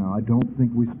Anonymous now. I don't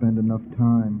think we spend enough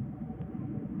time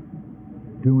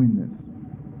doing this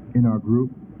in our group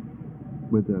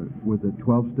with a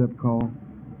 12-step call.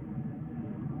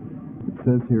 It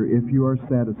says here, if you are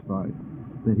satisfied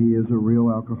that he is a real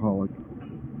alcoholic,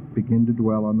 begin to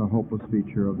dwell on the hopeless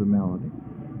feature of the malady.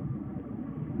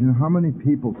 You know, how many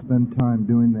people spend time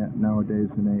doing that nowadays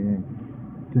in AA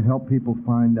to help people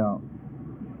find out,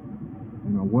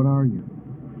 you know, what are you?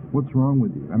 What's wrong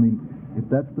with you? I mean, if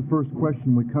that's the first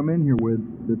question we come in here with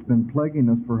that's been plaguing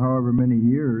us for however many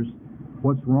years,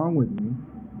 what's wrong with me?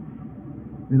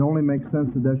 It only makes sense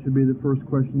that that should be the first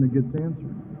question that gets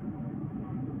answered.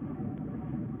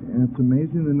 And it's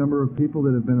amazing the number of people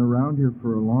that have been around here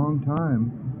for a long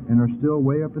time and are still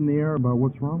way up in the air about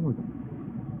what's wrong with them.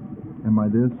 Am I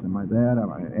this? Am I that? Am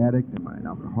I an addict? Am I an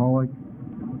alcoholic?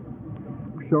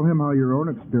 Show him how your own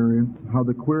experience, how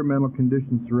the queer mental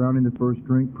conditions surrounding the first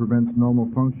drink prevents normal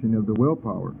functioning of the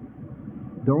willpower.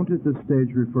 Don't at this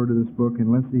stage refer to this book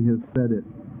unless he has said it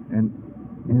and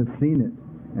has seen it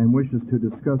and wishes to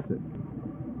discuss it.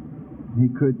 He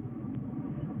could,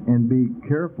 and be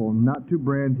careful not to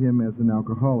brand him as an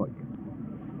alcoholic.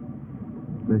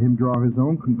 Let him draw his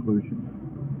own conclusion.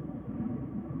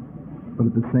 But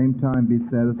at the same time, be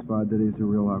satisfied that he's a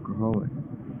real alcoholic.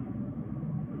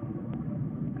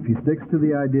 If he sticks to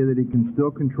the idea that he can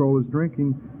still control his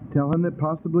drinking, tell him that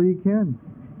possibly he can,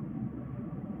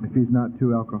 if he's not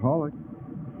too alcoholic.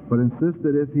 But insist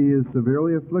that if he is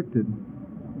severely afflicted,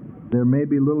 there may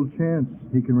be little chance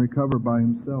he can recover by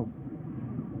himself.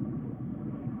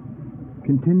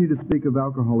 Continue to speak of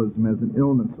alcoholism as an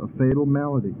illness, a fatal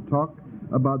malady. Talk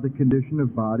about the condition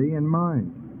of body and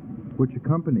mind which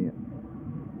accompany it.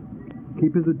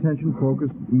 Keep his attention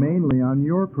focused mainly on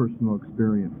your personal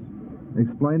experience.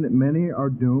 Explain that many are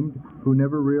doomed who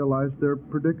never realized their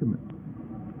predicament.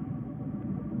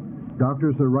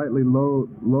 Doctors are rightly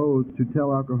loath to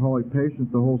tell alcoholic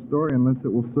patients the whole story unless it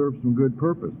will serve some good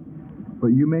purpose.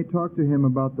 But you may talk to him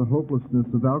about the hopelessness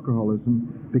of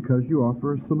alcoholism because you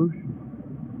offer a solution.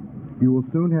 You will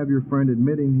soon have your friend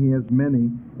admitting he has many,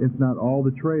 if not all,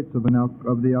 the traits of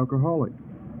the alcoholic.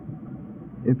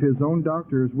 If his own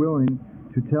doctor is willing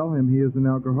to tell him he is an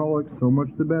alcoholic, so much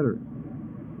the better.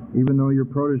 Even though your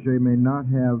protege may not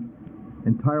have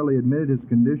entirely admitted his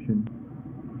condition,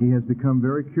 he has become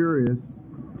very curious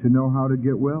to know how to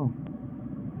get well.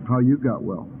 How you got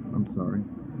well,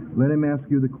 Let him ask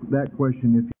you that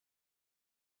question if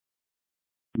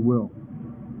you will.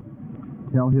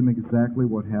 Tell him exactly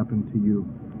what happened to you.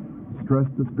 Stress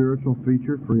the spiritual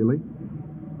feature freely.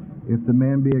 If the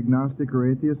man be agnostic or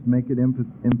atheist, make it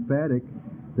emphatic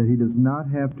that he does not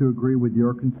have to agree with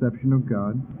your conception of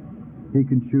God. He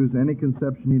can choose any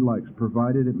conception he likes,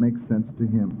 provided it makes sense to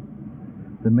him.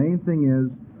 The main thing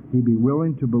is he be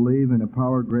willing to believe in a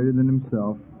power greater than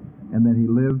himself, and that he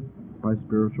live by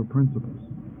spiritual principles.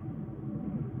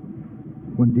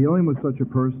 When dealing with such a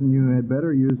person, you had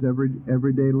better use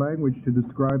everyday language to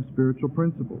describe spiritual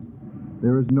principles.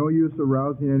 There is no use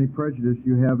arousing any prejudice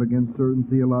you have against certain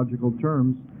theological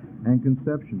terms and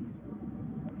conceptions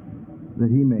that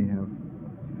he may have,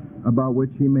 about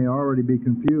which he may already be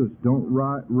confused. Don't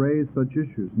raise such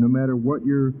issues, no matter what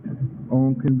your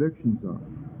own convictions are.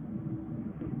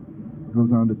 It goes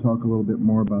on to talk a little bit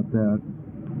more about that,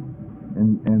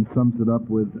 and sums it up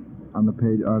with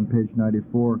on page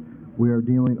 94, we are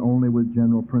dealing only with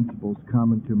general principles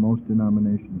common to most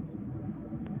denominations.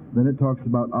 Then it talks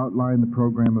about outline the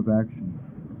program of action.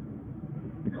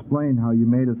 Explain how you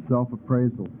made a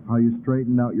self-appraisal, how you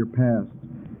straightened out your past,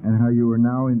 and how you are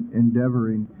now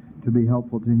endeavoring to be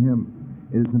helpful to him.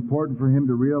 It is important for him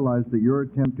to realize that your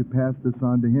attempt to pass this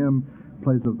on to him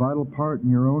plays a vital part in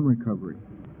your own recovery.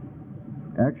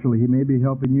 Actually, he may be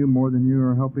helping you more than you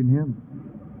are helping him.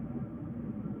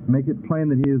 Make it plain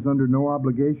that he is under no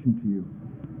obligation to you,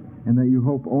 and that you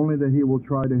hope only that he will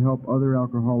try to help other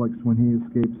alcoholics when he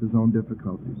escapes his own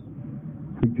difficulties.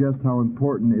 Suggest how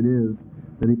important it is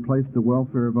that he place the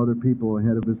welfare of other people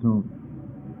ahead of his own.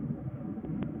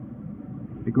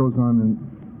 It goes on and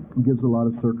gives a lot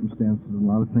of circumstances and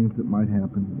a lot of things that might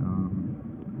happen.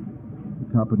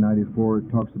 The top of 94,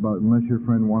 it talks about, unless your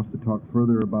friend wants to talk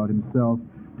further about himself,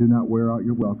 do not wear out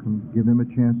your welcome. Give him a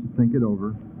chance to think it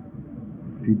over.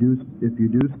 If you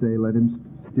do stay, let him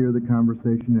steer the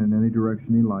conversation in any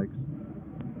direction he likes.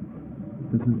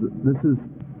 This is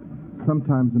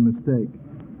sometimes a mistake.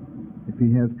 If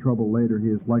he has trouble later, he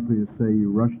is likely to say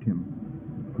you rushed him.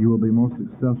 You will be most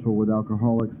successful with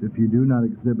alcoholics if you do not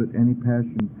exhibit any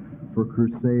passion for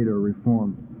crusade or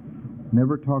reform.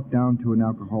 Never talk down to an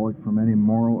alcoholic from any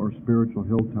moral or spiritual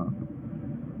hilltop.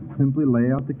 Simply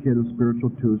lay out the kit of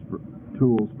spiritual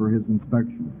tools for his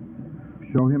inspection.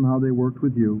 Show him how they worked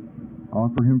with you.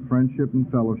 Offer him friendship and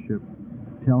fellowship.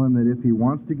 Tell him that if he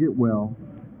wants to get well,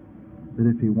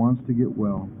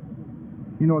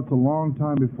 You know, it's a long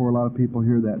time before a lot of people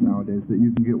hear that nowadays, that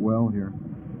you can get well here.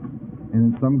 And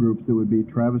in some groups it would be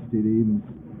travesty to even,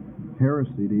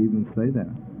 heresy to even say that.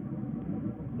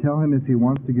 Tell him if he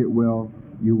wants to get well,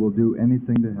 you will do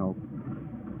anything to help.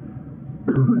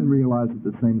 And realize at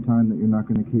the same time that you're not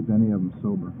going to keep any of them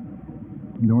sober.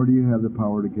 Nor do you have the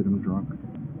power to get him drunk.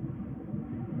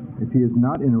 If he is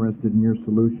not interested in your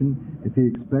solution, if he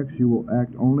expects you will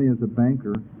act only as a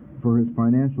banker for his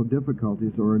financial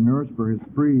difficulties or a nurse for his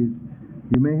sprees,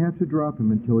 you may have to drop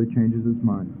him until he changes his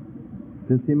mind.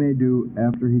 This he may do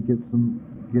after he gets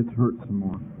hurt some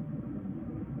more.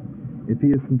 If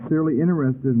he is sincerely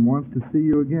interested and wants to see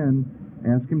you again,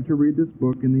 ask him to read this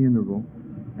book in the interval.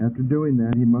 After doing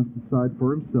that, he must decide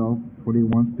for himself whether he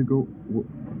wants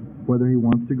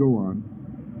to go on.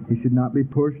 He should not be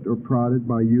pushed or prodded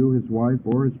by you, his wife,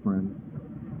 or his friends.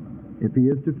 If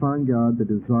he is to find God, the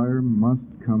desire must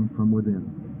come from within.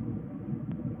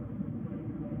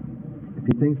 If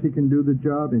he thinks he can do the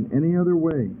job in any other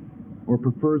way, or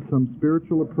prefers some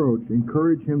spiritual approach,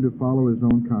 encourage him to follow his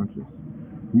own conscience.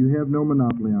 You have no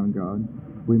monopoly on God.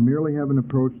 We merely have an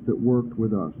approach that worked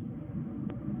with us.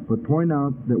 But point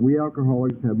out that we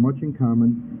alcoholics have much in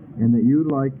common, and that you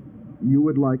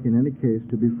would like in any case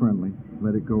to be friendly.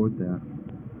 Let it go at that.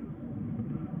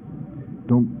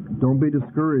 Don't be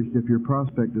discouraged if your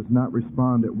prospect does not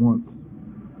respond at once.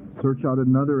 Search out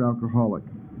another alcoholic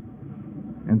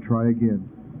and try again.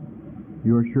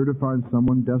 You are sure to find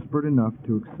someone desperate enough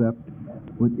to accept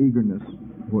with eagerness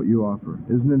what you offer.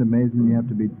 Isn't it amazing you have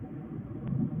to be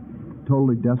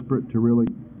totally desperate to really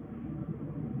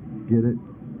get it?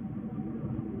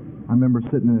 I remember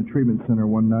sitting in a treatment center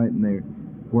one night and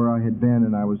where I had been,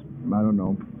 and I was,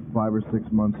 5 or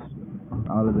 6 months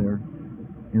out of there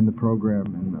in the program,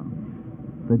 and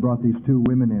they brought these two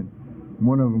women in.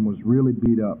 One of them was really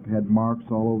beat up, had marks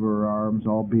all over her arms,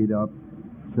 all beat up,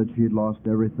 said she had lost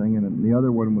everything, and the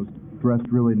other one was dressed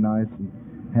really nice and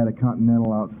had a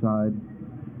Continental outside,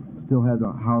 still had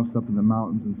a house up in the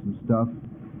mountains and some stuff.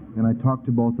 And I talked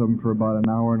to both of them for about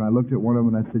an hour, and I looked at one of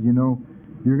them and I said,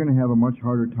 you're going to have a much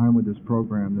harder time with this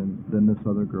program than this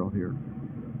other girl here.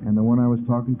 And the one I was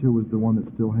talking to was the one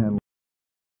that still had a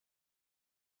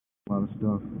lot of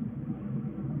stuff.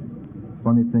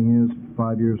 Funny thing is,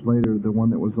 5 years later, the one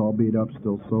that was all beat up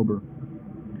still sober,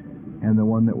 and the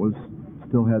one that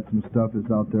still had some stuff is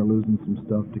out there losing some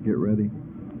stuff to get ready.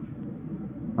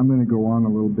 I'm going to go on a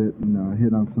little bit and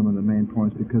hit on some of the main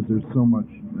points, because there's so much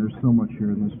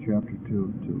here in this chapter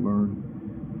to learn,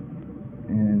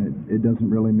 and it doesn't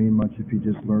really mean much if you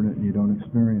just learn it and you don't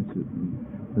experience it. And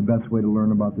the best way to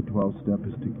learn about the 12-step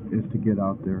is to get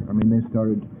out there. I mean, they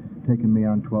started taking me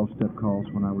on 12-step calls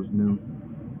when I was new.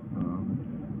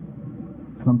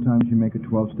 Sometimes you make a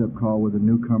 12-step call with a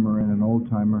newcomer and an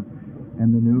old-timer,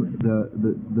 and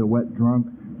the wet drunk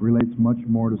relates much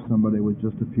more to somebody with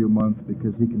just a few months,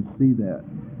 because he can see that.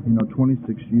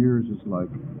 26 years is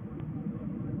like,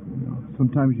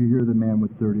 sometimes you hear the man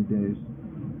with 30 days,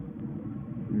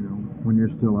 when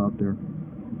you're still out there.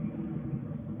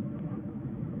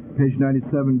 Page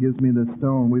 97 gives me the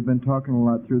stone. We've been talking a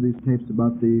lot through these tapes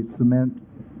about the cement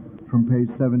from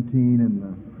page 17 and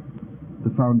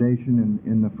the foundation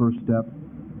in the first step.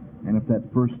 And if that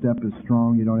first step is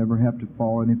strong, you don't ever have to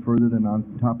fall any further than on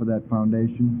top of that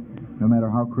foundation, no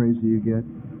matter how crazy you get.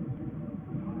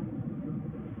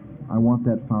 I want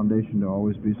that foundation to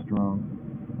always be strong.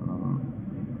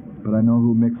 But I know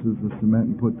who mixes the cement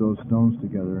and put those stones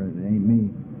together. It ain't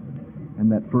me.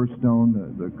 And that first stone,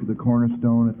 the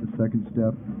cornerstone at the second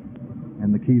step, and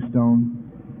the keystone,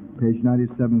 page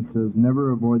 97 says,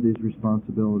 never avoid these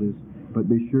responsibilities, but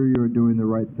be sure you are doing the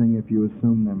right thing if you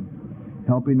assume them.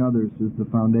 Helping others is the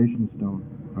foundation stone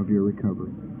of your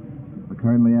recovery. A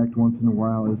kindly act once in a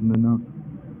while isn't enough.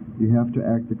 You have to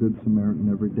act the Good Samaritan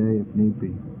every day if need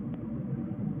be.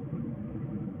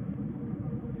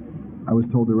 I was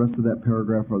told the rest of that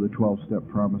paragraph are the 12-step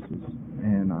promises,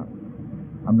 and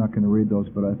I'm not going to read those,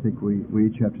 but I think we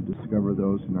each have to discover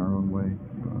those in our own way.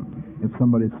 If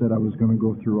somebody said I was going to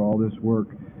go through all this work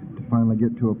to finally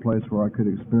get to a place where I could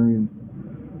experience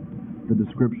the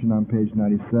description on page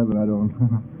 97, I don't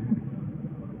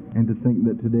and to think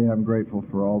that today I'm grateful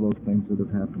for all those things that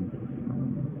have happened.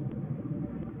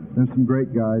 There's some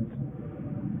great guides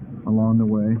along the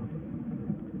way.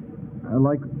 I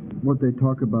like what they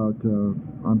talk about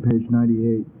on page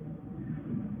 98.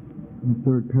 The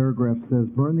third paragraph says,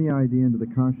 burn the idea into the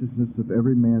consciousness of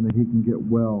every man that he can get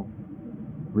well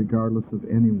regardless of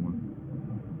anyone.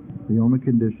 The only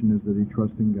condition is that he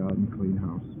trusts in God and clean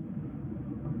house.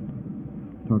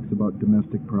 Talks about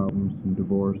domestic problems and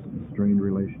divorce and strained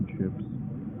relationships,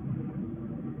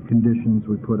 conditions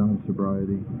we put on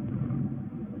sobriety.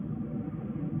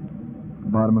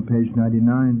 Bottom of page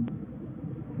 99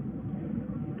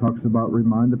 talks about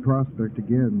remind the prospect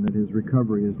again that his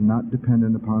recovery is not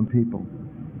dependent upon people.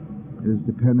 It is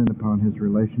dependent upon his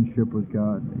relationship with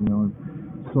God. You know, and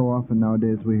so often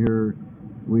nowadays we hear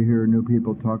new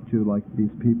people talk to like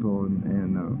these people and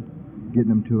getting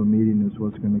them to a meeting is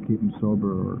what's going to keep them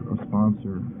sober, or a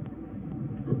sponsor.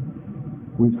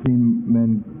 We've seen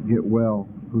men get well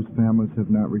whose families have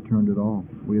not returned at all.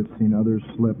 We have seen others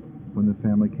slip when the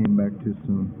family came back too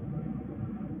soon.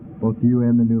 Both you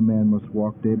and the new man must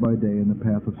walk day by day in the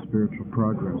path of spiritual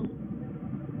progress.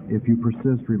 If you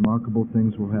persist, remarkable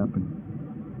things will happen.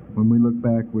 When we look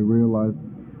back, we realize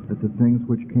that the things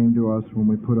which came to us when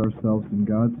we put ourselves in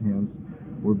God's hands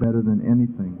were better than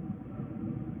anything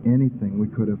we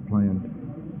could have planned.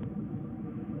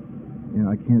 And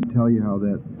I can't tell you how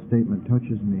that statement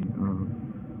touches me.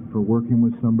 For working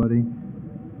with somebody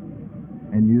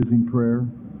and using prayer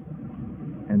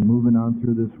and moving on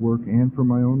through this work, and for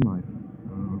my own life.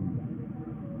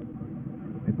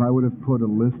 If I would have put a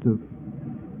list of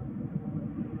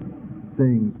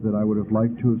things that I would have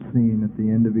liked to have seen at the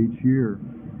end of each year,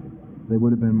 they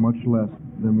would have been much less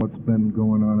than what's been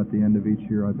going on at the end of each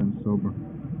year I've been sober.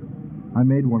 I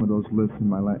made one of those lists in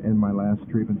my last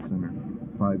treatment center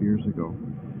 5 years ago.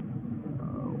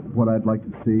 What I'd like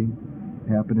to see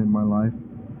happen in my life.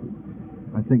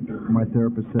 I think my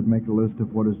therapist said make a list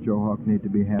of what does Joe Hawk need to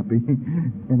be happy,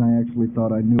 and I actually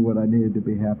thought I knew what I needed to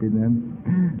be happy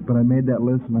then. But I made that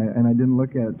list, and I didn't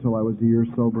look at it till I was a year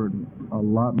sober, and a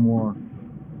lot more.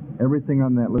 Everything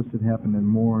on that list had happened and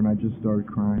more, and I just started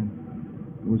crying.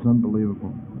 It was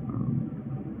unbelievable.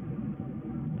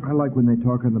 I like when they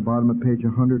talk on the bottom of page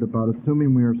 100 about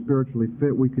assuming we are spiritually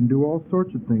fit, we can do all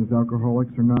sorts of things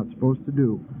alcoholics are not supposed to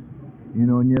do. You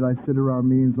know, and yet I sit around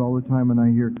meetings all the time and I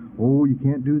hear, oh, you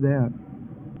can't do that.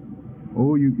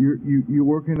 Oh, you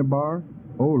work in a bar?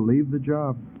 Oh, leave the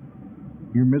job.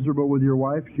 You're miserable with your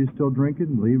wife? She's still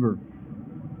drinking? Leave her.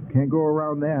 Can't go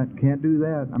around that. Can't do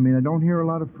that. I mean, I don't hear a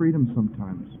lot of freedom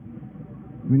sometimes.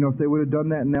 You know, if they would have done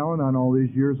that in Al-Anon all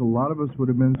these years, a lot of us would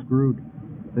have been screwed.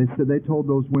 They said they told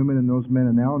those women and those men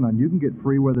in Al-Anon, you can get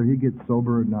free whether he gets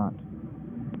sober or not.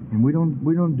 And we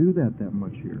don't do that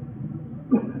much here.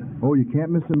 Oh, you can't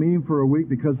miss a meeting for a week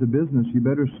because of business. You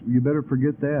better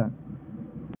forget that.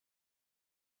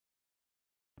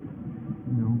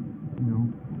 You know.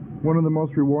 One of the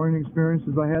most rewarding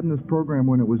experiences I had in this program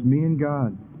when it was me and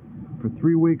God for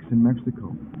 3 weeks in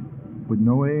Mexico with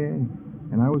no AA,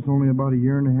 and I was only about a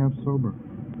year and a half sober.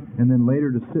 And then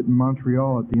later to sit in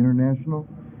Montreal at the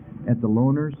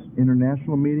Loners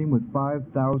International meeting with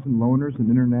 5,000 loners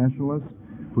and internationalists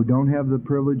who don't have the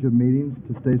privilege of meetings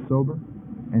to stay sober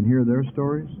and hear their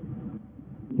stories.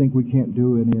 Think we can't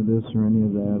do any of this or any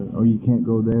of that, or you can't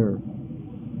go there.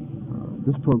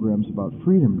 This program's about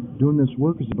freedom. Doing this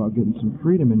work is about getting some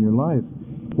freedom in your life.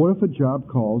 What if a job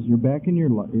calls, you're back in your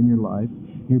life,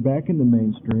 you're back in the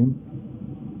mainstream,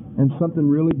 and something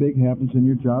really big happens in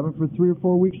your job, and for 3 or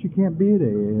 4 weeks you can't be at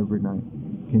AA every night?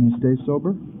 Can you stay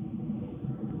sober?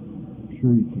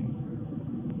 Sure you can.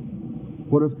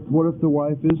 What if the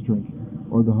wife is drinking,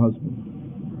 or the husband,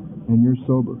 and you're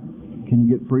sober? Can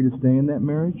you get free to stay in that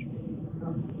marriage?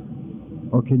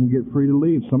 Or can you get free to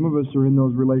leave? Some of us are in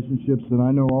those relationships that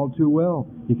I know all too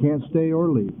well. You can't stay or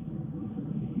leave.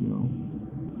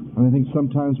 And I think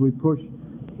sometimes we push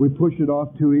it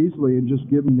off too easily and just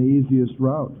give them the easiest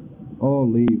route. Oh,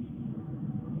 leave.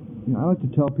 I like to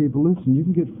tell people, listen, you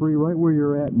can get free right where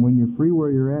you're at, and when you're free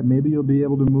where you're at, maybe you'll be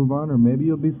able to move on, or maybe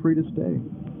you'll be free to stay.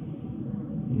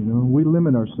 We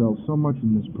limit ourselves so much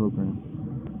in this program.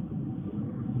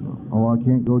 Oh, I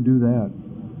can't go do that.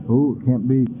 Oh, it can't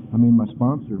be. My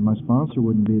sponsor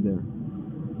wouldn't be there.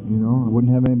 I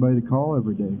wouldn't have anybody to call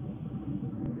every day.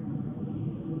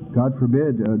 God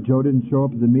forbid, Joe didn't show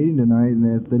up at the meeting tonight,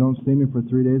 and if they don't see me for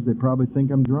 3 days, they probably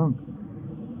think I'm drunk.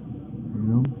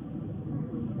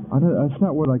 That's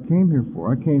not what I came here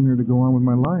for. I came here to go on with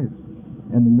my life.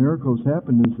 And the miracle that's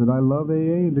happened is that I love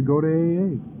AA and to go to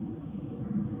AA.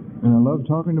 And I love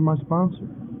talking to my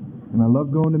sponsor. And I love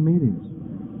going to meetings.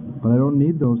 But I don't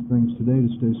need those things today to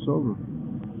stay sober.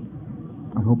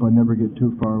 I hope I never get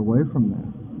too far away from that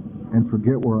and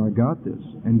forget where I got this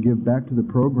and give back to the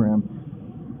program,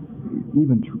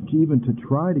 even to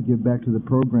try to give back to the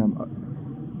program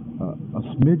a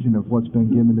smidgen of what's been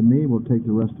given to me will take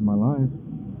the rest of my life.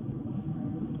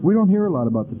 We don't hear a lot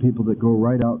about the people that go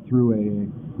right out through AA.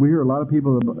 We hear a lot of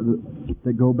people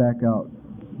that go back out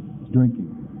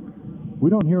drinking. We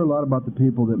don't hear a lot about the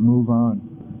people that move on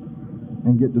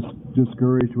and get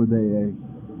discouraged with AA.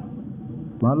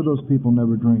 A lot of those people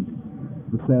never drink.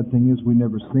 The sad thing is we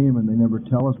never see them, and they never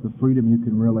tell us the freedom you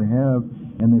can really have,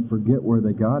 and they forget where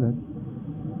they got it.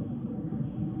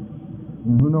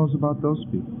 And who knows about those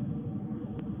people?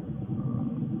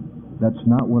 That's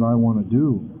not what I want to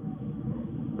do.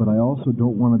 But I also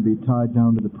don't want to be tied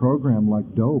down to the program like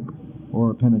dope or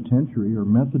a penitentiary or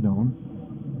methadone.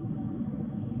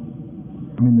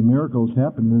 The miracle that's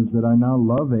happened is that I now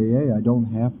love AA. I don't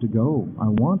have to go. I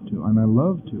want to, and I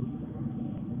love to.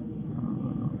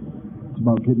 It's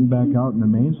about getting back out in the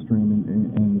mainstream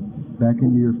and back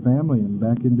into your family and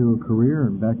back into a career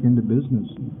and back into business,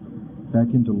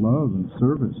 back into love and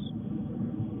service,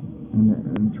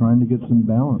 and trying to get some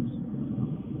balance.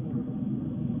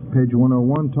 Page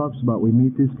 101 talks about we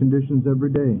meet these conditions every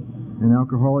day. An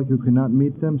alcoholic who cannot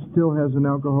meet them still has an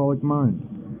alcoholic mind.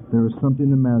 There is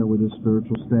something the matter with his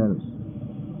spiritual status.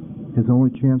 His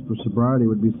only chance for sobriety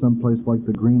would be someplace like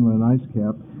the Greenland ice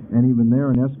cap, and even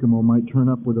there an Eskimo might turn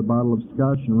up with a bottle of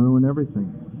scotch and ruin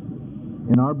everything.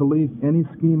 In our belief, any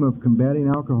scheme of combating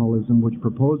alcoholism which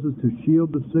proposes to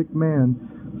shield the sick man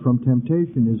from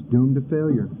temptation is doomed to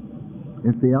failure.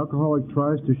 If the alcoholic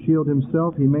tries to shield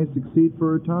himself, he may succeed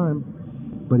for a time,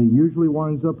 but he usually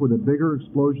winds up with a bigger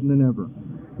explosion than ever.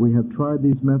 We have tried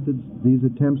these methods. These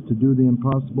attempts to do the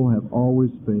impossible have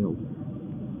always failed.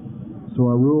 So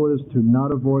our rule is to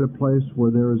not avoid a place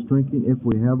where there is drinking if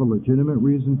we have a legitimate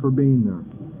reason for being there.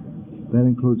 That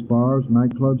includes bars,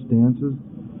 nightclubs, dances,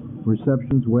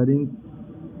 receptions, weddings.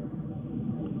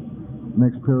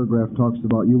 Next paragraph talks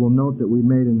about, you will note that we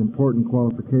made an important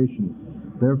qualification.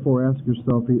 Therefore, ask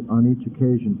yourself on each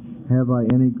occasion, have I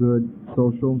any good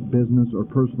social, business, or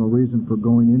personal reason for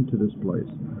going into this place?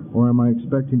 Or am I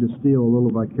expecting to steal a little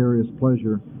vicarious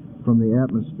pleasure from the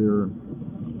atmosphere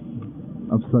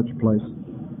of such place?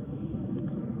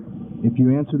 If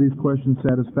you answer these questions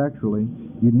satisfactorily,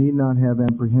 you need not have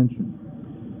apprehension.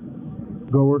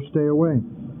 Go or stay away.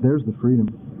 There's the freedom.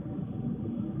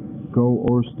 Go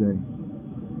or stay.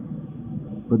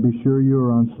 But be sure you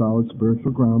are on solid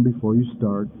spiritual ground before you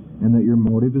start, and that your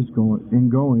motive in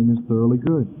going is thoroughly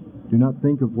good. Do not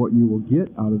think of what you will get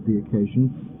out of the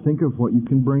occasion. Think of what you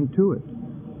can bring to it.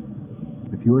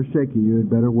 If you are shaky, you had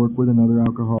better work with another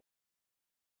alcoholic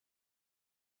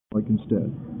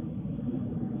instead.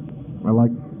 I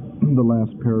like the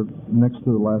next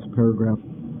to the last paragraph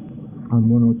on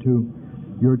 102.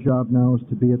 Your job now is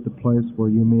to be at the place where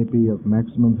you may be of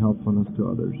maximum helpfulness to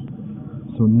others.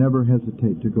 So never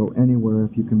hesitate to go anywhere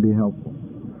if you can be helpful.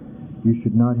 You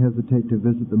should not hesitate to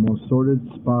visit the most sordid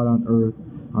spot on earth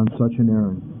on such an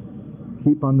errand.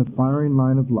 Keep on the firing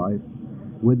line of life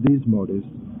with these motives,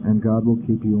 and God will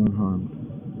keep you unharmed.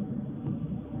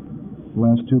 The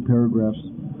last two paragraphs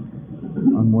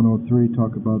on 103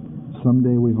 talk about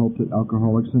someday we hope that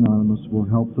Alcoholics Anonymous will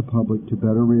help the public to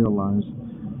better realize,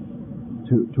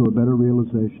 to a better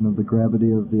realization of the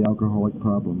gravity of the alcoholic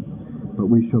problem. But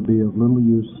we shall be of little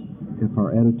use if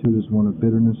our attitude is one of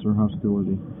bitterness or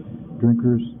hostility.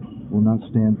 Drinkers will not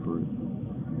stand for it.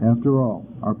 After all,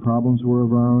 our problems were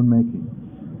of our own making.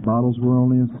 Bottles were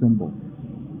only a symbol.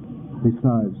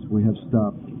 Besides, we have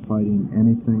stopped fighting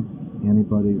anything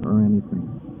anybody or anything.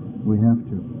 We have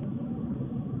to.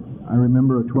 I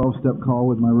remember a 12-step call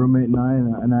with my roommate and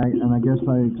I guess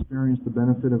I experienced the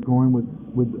benefit of going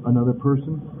with another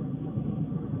person,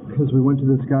 because we went to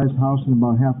this guy's house, and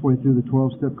about halfway through the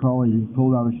 12-step call, he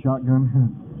pulled out a shotgun,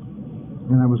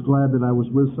 and I was glad that I was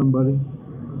with somebody.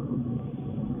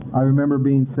 I remember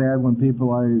being sad when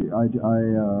people I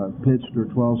pitched or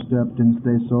 12-step didn't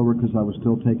stay sober because I was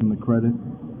still taking the credit.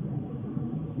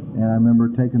 And I remember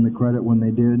taking the credit when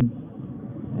they did,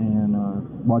 and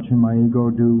watching my ego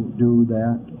do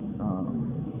that,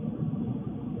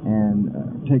 and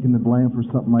taking the blame for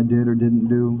something I did or didn't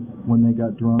do when they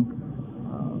got drunk.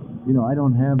 You know, I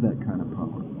don't have that kind of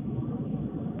power.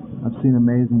 I've seen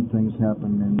amazing things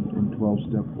happen in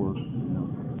 12-step work, you know,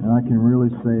 and I can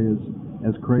really say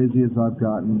as crazy as I've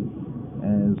gotten,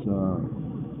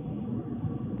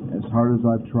 as hard as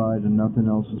I've tried and nothing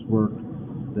else has worked,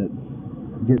 that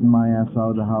getting my ass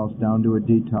out of the house, down to a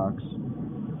detox,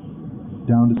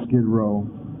 down to Skid Row,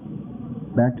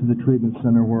 back to the treatment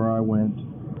center where I went,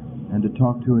 and to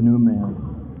talk to a new man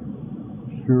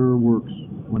sure works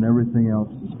when everything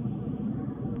else is.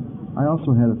 I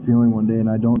also had a feeling one day, and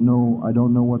I don't know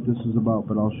what this is about,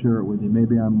 but I'll share it with you.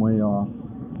 Maybe I'm way off,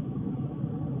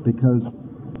 because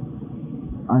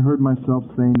I heard myself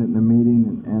saying it in the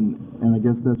meeting, and I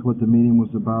guess that's what the meeting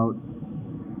was about.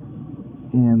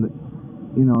 And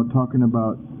you know, talking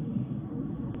about,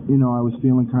 you know, I was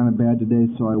feeling kind of bad today,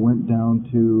 so I went down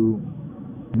to,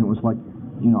 and it was like,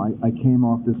 you know, I came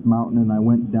off this mountain and I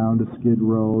went down to Skid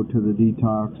Row to the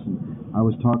detox, and I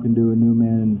was talking to a new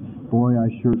man, and boy, I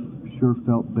sure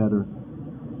felt better.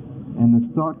 And this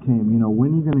thought came, you know,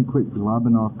 when are you going to quit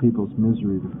globbing off people's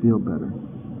misery to feel better?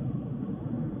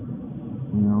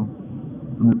 You know,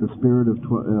 and that the spirit of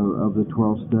the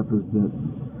 12-step is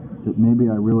that maybe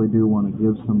I really do want to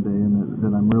give someday, and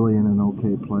that I'm really in an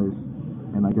okay place,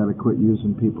 and I got to quit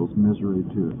using people's misery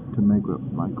to make up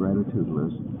my gratitude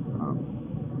list.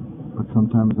 But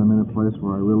sometimes I'm in a place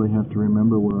where I really have to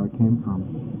remember where I came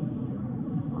from.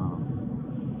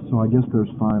 So I guess there's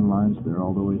fine lines there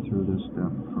all the way through this step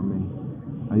for me.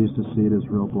 I used to see it as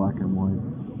real black and white.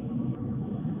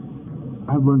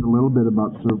 I've learned a little bit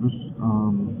about service.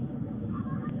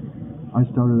 I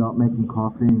started out making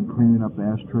coffee and cleaning up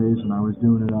ashtrays, and I was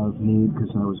doing it out of need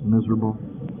because I was miserable.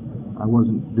 I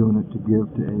wasn't doing it to give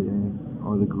to AA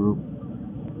or the group.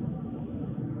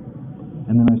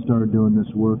 And then I started doing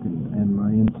this work, and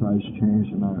my insides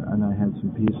changed, and I had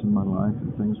some peace in my life,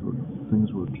 and things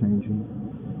were changing.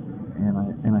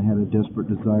 And I had a desperate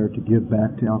desire to give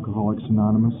back to Alcoholics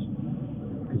Anonymous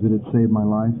because it had saved my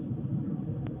life.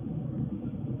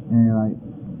 And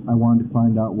I wanted to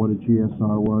find out what a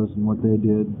GSR was and what they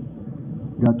did.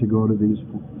 Got to go to these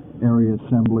area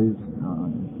assemblies,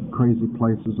 crazy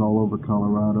places all over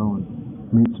Colorado, and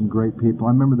meet some great people.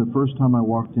 I remember the first time I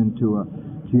walked into a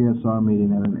GSR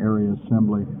meeting at an area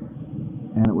assembly,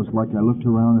 and it was like I looked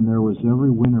around and there was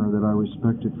every winner that I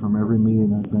respected from every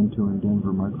meeting I'd been to in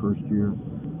Denver my first year.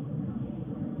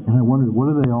 And I wondered,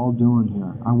 what are they all doing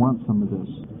here? I want some of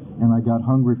this. And I got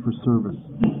hungry for service.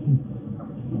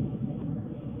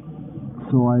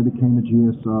 So I became a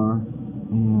GSR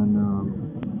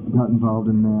and got involved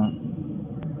in that.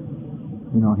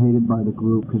 You know, hated by the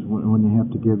group because when you have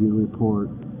to give your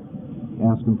report,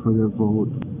 ask them for their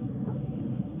vote,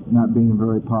 not being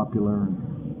very popular.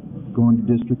 Going to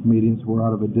district meetings. We're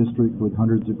out of a district with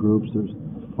hundreds of groups. There's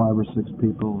 5 or 6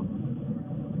 people.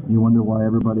 You wonder why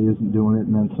everybody isn't doing it,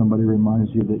 and then somebody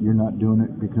reminds you that you're not doing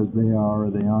it because they are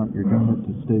or they aren't. You're doing it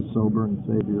to stay sober and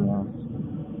save your ass.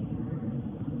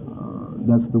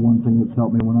 That's the one thing that's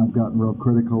helped me when I've gotten real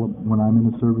critical when I'm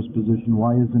in a service position.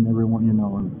 Why isn't everyone, you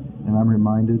know, and I'm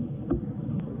reminded,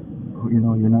 you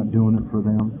know, you're not doing it for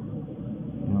them.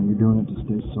 You know, you're doing it to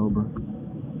stay sober.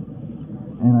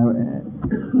 And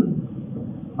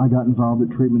I got involved at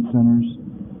treatment centers.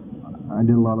 I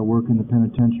did a lot of work in the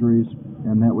penitentiaries,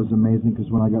 and that was amazing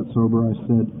because when I got sober, I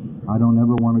said, I don't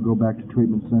ever want to go back to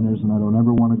treatment centers, and I don't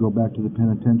ever want to go back to the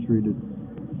penitentiary.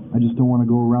 I just don't want to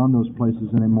go around those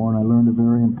places anymore, and I learned a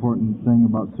very important thing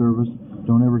about service.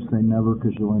 Don't ever say never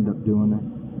because you'll end up doing it.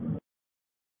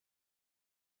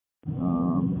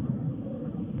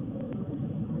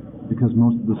 Because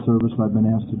most of the service I've been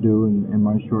asked to do in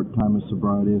my short time of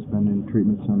sobriety has been in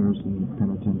treatment centers and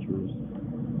penitentiaries.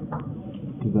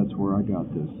 Because that's where I got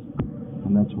this.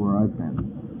 And that's where I've been.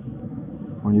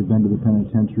 When you've been to the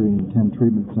penitentiary and 10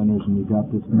 treatment centers and you got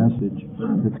this message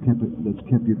that's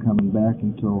kept you coming back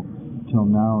until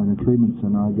now in a treatment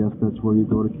center, I guess that's where you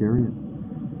go to carry it.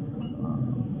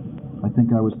 I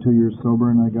think I was 2 years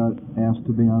sober and I got asked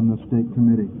to be on the state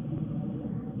committee.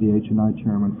 the H&I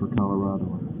chairman for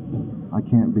Colorado. I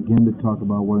can't begin to talk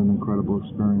about what an incredible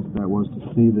experience that was to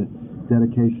see the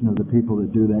dedication of the people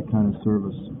that do that kind of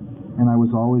service. And I was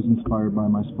always inspired by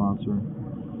my sponsor.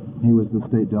 He was the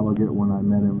state delegate when I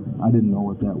met him. I didn't know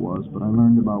what that was, but I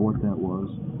learned about what that was.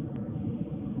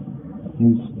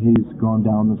 He's gone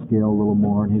down the scale a little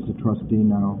more, and he's a trustee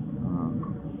now.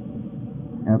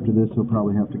 After this, he'll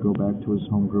probably have to go back to his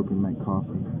home group and make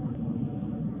coffee.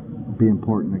 Be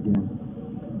important again.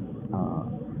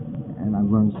 And I've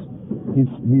learned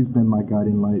he's been my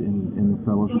guiding light in the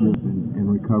fellowship, in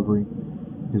recovery,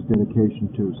 his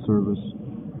dedication to service.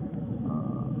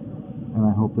 And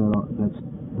I hope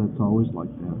that's always like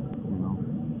that, you know.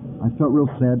 I felt real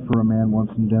sad for a man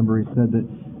once in Denver. He said that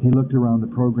he looked around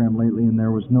the program lately and there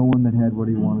was no one that had what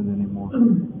he wanted anymore.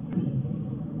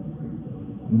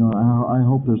 You know, I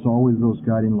hope there's always those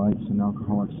guiding lights in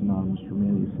Alcoholics Anonymous for me.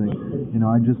 And you say, you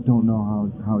know, I just don't know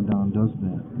how Don does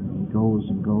that. You know, he goes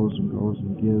and goes and goes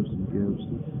and gives and gives.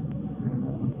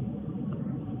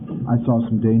 I saw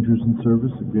some dangers in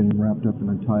service of getting wrapped up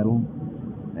in a title,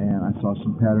 and I saw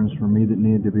some patterns for me that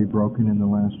needed to be broken in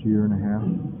the last year and a half.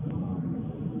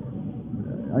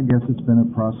 I guess it's been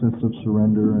a process of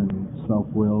surrender and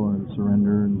self-will and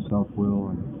surrender and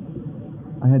self-will, and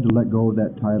I had to let go of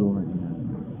that title. And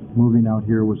moving out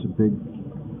here was a big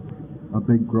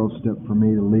growth step for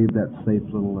me, to leave that safe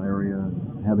little area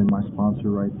and having my sponsor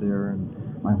right there and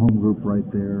my home group right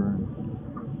there, and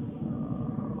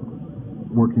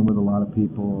working with a lot of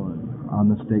people and on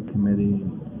the state committee.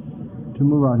 To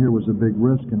move out here was a big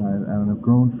risk, and I've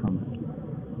grown from it.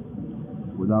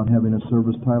 Without having a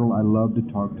service title, I love to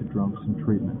talk to drunks in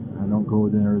treatment. I don't go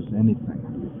there as anything,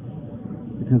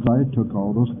 because I took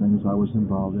all those things I was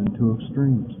involved in to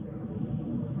extremes.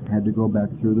 Had to go back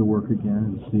through the work again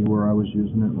and see where I was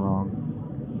using it wrong.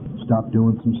 Stop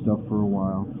doing some stuff for a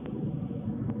while.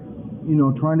 You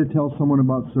know, trying to tell someone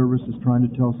about service is trying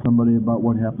to tell somebody about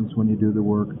what happens when you do the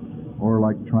work, or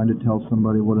like trying to tell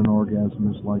somebody what an orgasm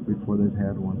is like before they've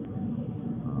had one.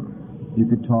 You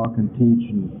could talk and teach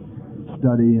and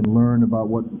study and learn about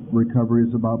what recovery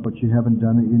is about, but you haven't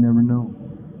done it, you never know.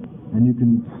 And you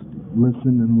can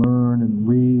listen and learn and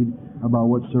read about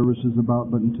what service is about,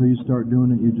 but until you start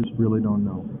doing it, you just really don't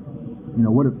know. You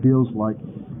know, what it feels like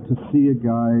to see a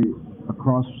guy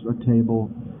across a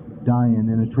table dying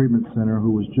in a treatment center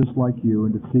who was just like you,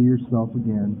 and to see yourself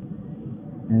again,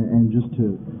 and just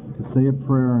to say a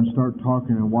prayer and start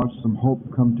talking and watch some hope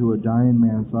come to a dying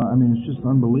man's eye. I mean, it's just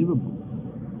unbelievable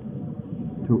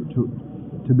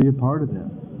to be a part of that.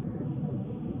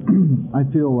 I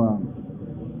feel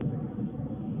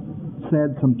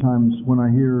sad sometimes when I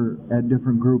hear at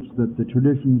different groups that the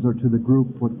traditions are to the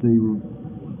group what the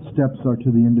steps are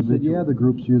to the individual. Yeah, the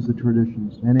groups use the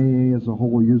traditions, and AA as a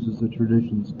whole uses the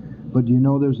traditions. But do you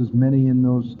know there's as many in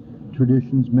those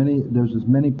traditions, there's as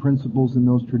many principles in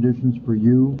those traditions for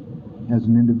you as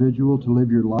an individual to live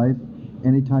your life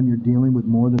anytime you're dealing with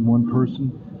more than one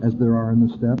person as there are in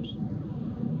the steps?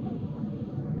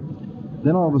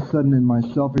 Then all of a sudden, in my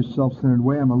selfish, self-centered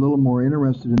way, I'm a little more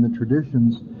interested in the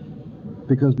traditions,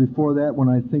 because before that, when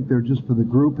I think they're just for the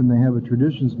group and they have a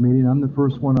traditions meeting, I'm the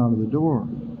first one out of the door.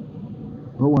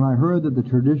 But when I heard that the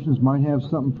traditions might have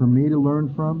something for me to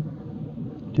learn from,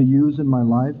 to use in my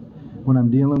life, when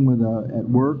I'm dealing with at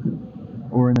work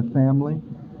or in a family,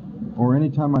 or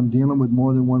anytime I'm dealing with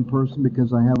more than one person,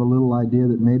 because I have a little idea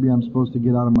that maybe I'm supposed to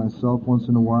get out of myself once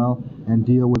in a while and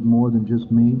deal with more than just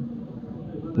me,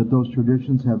 that those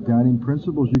traditions have guiding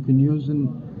principles you can use in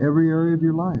every area of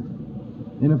your life.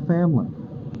 In a family,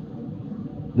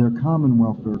 their common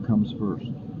welfare comes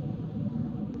first.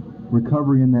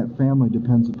 Recovery in that family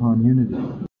depends upon unity.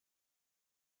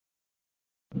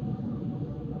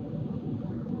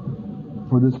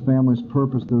 For this family's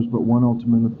purpose, there's but one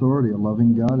ultimate authority, a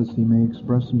loving God, as He may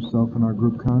express Himself in our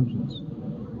group conscience.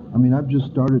 I mean, I've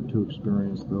just started to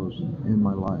experience those in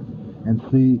my life and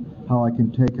see how I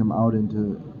can take them out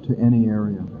into any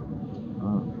area.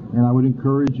 And I would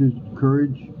encourage you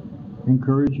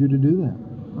to do that.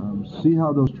 See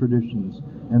how those traditions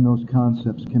and those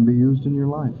concepts can be used in your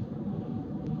life.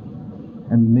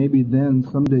 And maybe then,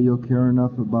 someday, you'll care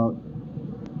enough about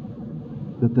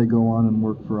that they go on and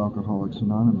work for Alcoholics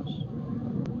Anonymous.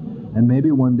 And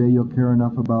maybe one day you'll care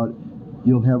enough about,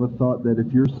 you'll have a thought that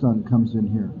if your son comes in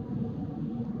here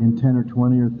in 10 or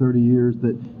 20 or 30 years,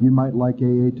 that you might like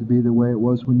AA to be the way it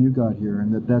was when you got here,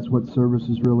 and that's what service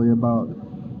is really about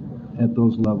at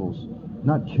those levels.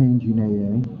 Not changing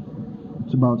AA.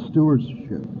 It's about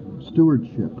stewardship.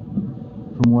 Stewardship.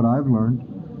 From what I've learned,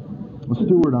 a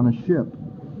steward on a ship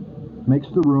makes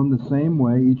the room the same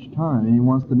way each time, and he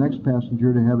wants the next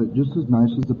passenger to have it just as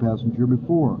nice as the passenger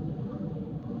before.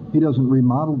 He doesn't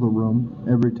remodel the room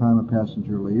every time a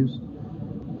passenger leaves.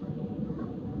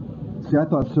 See, I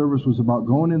thought service was about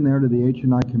going in there to the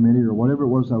H&I committee or whatever it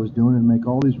was I was doing and make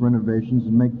all these renovations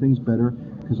and make things better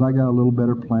because I got a little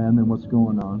better plan than what's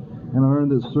going on. And I learned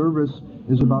that service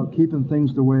is about keeping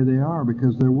things the way they are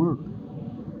because they're work.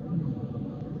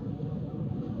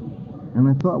 And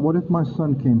I thought, what if my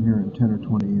son came here in 10 or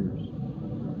 20 years?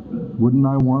 Wouldn't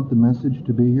I want the message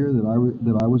to be here that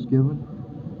I was given?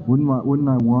 Wouldn't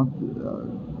I want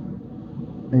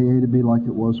AA to be like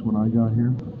it was when I got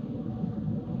here?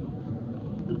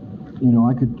 You know,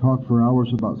 I could talk for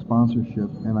hours about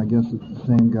sponsorship, and I guess it's the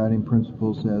same guiding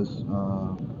principles as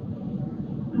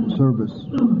service.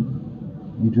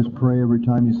 You just pray every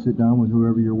time you sit down with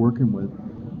whoever you're working with.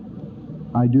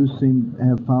 I do seem to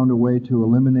have found a way to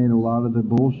eliminate a lot of the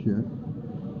bullshit,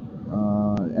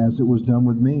 as it was done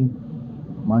with me.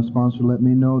 My sponsor let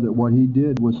me know that what he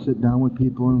did was sit down with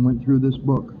people and went through this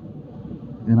book.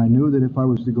 And I knew that if I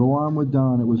was to go on with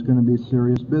Don, it was going to be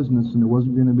serious business, and it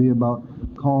wasn't going to be about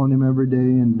calling him every day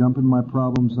and dumping my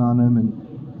problems on him and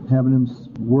having him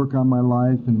work on my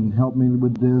life and help me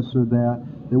with this or that.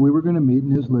 That we were going to meet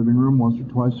in his living room once or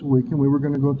twice a week, and we were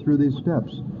going to go through these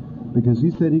steps. Because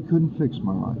he said he couldn't fix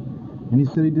my life. And he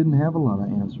said he didn't have a lot of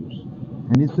answers.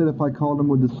 And he said if I called him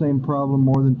with the same problem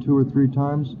more than 2 or 3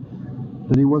 times,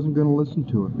 that he wasn't going to listen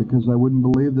to it because I wouldn't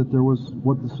believe that there was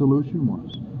what the solution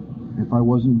was if I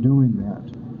wasn't doing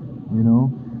that, you know.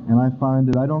 And I find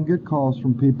that I don't get calls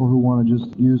from people who want to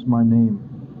just use my name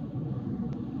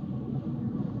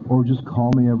or just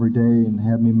call me every day and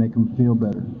have me make them feel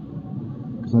better,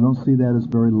 because I don't see that as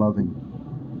very loving.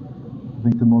 I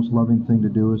think the most loving thing to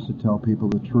do is to tell people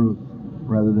the truth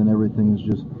rather than everything is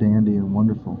just dandy and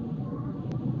wonderful.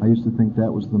 I used to think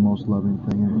that was the most loving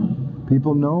thing, and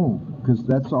people know, because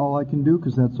that's all I can do,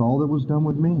 because that's all that was done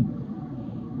with me.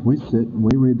 We sit and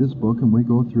we read this book and we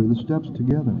go through the steps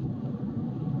together.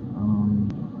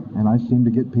 And I seem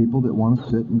to get people that want to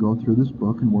sit and go through this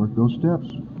book and work those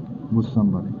steps with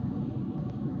somebody.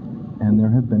 And there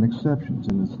have been exceptions,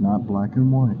 and it's not black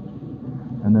and white.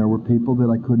 And there were people that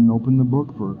I couldn't open the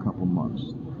book for a couple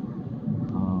months.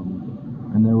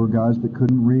 And there were guys that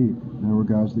couldn't read. And there were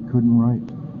guys that couldn't write.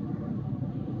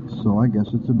 So I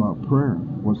guess it's about prayer.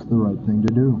 What's the right thing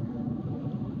to do?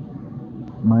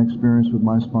 My experience with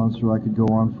my sponsor, I could go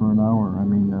on for an hour. I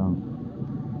mean,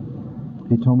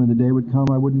 he told me the day would come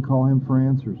I wouldn't call him for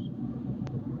answers.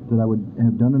 That I would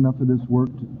have done enough of this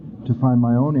work to find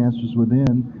my own answers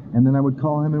within, and then I would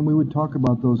call him and we would talk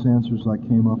about those answers I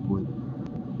came up with.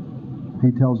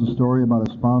 He tells a story about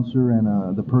a sponsor and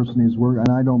the person he's working,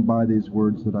 and I don't buy these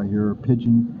words that I hear,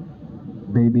 pigeon,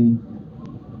 baby.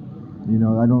 You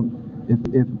know, I don't, if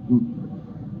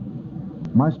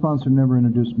my sponsor never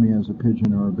introduced me as a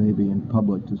pigeon or a baby in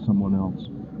public to someone else.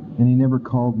 And he never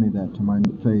called me that to my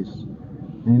face.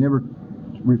 And he never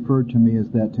referred to me as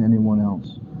that to anyone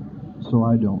else. So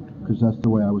I don't, because that's the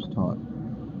way I was taught.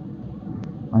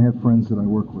 I have friends that I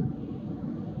work with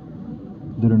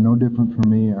that are no different from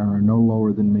me, are no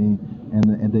lower than me,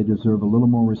 and they deserve a little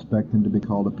more respect than to be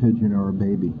called a pigeon or a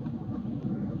baby.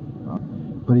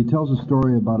 But he tells a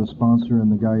story about a sponsor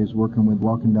and the guy he's working with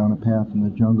walking down a path in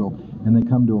the jungle, and they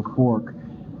come to a fork,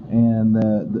 and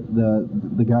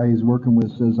the guy he's working with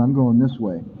says, "I'm going this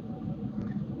way."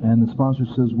 And the sponsor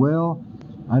says, "Well,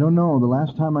 I don't know. The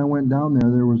last time I went down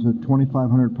there was a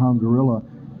 2,500-pound gorilla,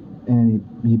 and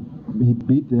he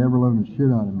beat the ever-loving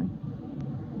shit out of me."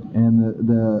 And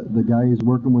the guy he's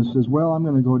working with says, "Well, I'm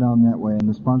going to go down that way." And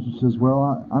the sponsor says,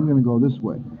 "Well, I'm going to go this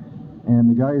way." And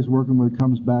the guy he's working with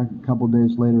comes back a couple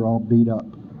days later all beat up.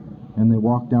 And they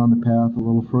walk down the path a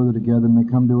little further together, and they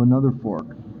come to another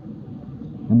fork.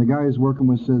 And the guy he's working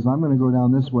with says, "I'm going to go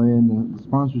down this way." And the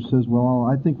sponsor says, "Well,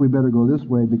 I think we better go this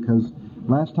way, because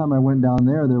last time I went down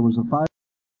there was a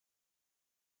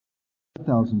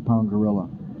 5,000-pound gorilla."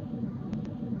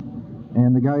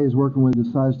 And the guy he's working with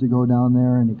decides to go down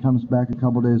there, and he comes back a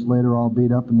couple days later all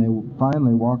beat up, and they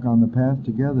finally walk on the path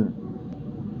together.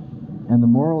 And the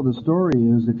moral of the story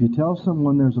is, if you tell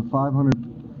someone there's a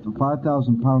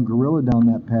 5,000-pound gorilla down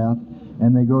that path,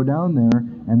 and they go down there,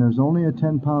 and there's only a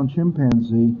 10-pound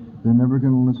chimpanzee, they're never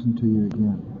going to listen to you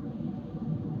again.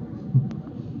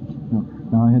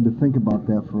 Now, I had to think about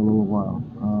that for a little while,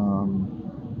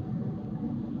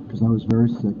 because I was very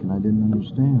sick and I didn't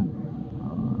understand.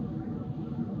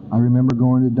 I remember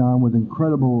going to Don with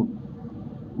incredible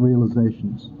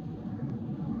realizations.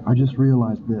 I just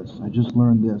realized this. I just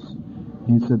learned this.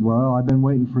 He said, "Well, I've been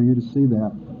waiting for you to see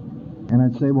that." And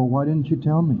I'd say, "Well, why didn't you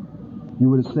tell me?" You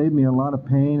would have saved me a lot of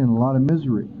pain and a lot of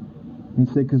misery. He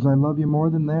said, because I love you more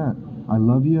than that. I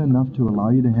love you enough to allow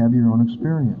you to have your own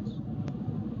experience.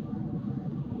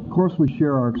 Of course, we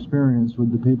share our experience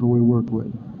with the people we work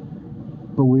with.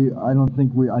 But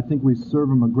I think we serve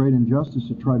them a great injustice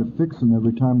to try to fix them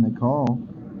every time they call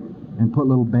and put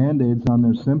little Band-Aids on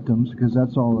their symptoms, because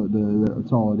that's all it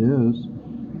is.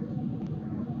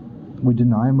 We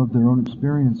deny them of their own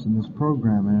experience in this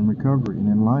program and in recovery and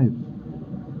in life.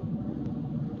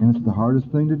 And it's the hardest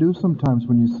thing to do sometimes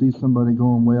when you see somebody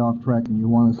going way off track and you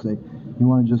want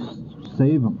to just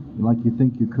save them like you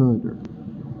think you could, or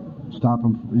stop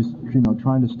them,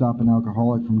 trying to stop an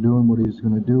alcoholic from doing what he's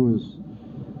going to do is,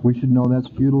 we should know that's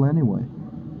futile anyway.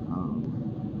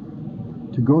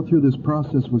 To go through this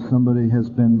process with somebody has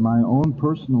been my own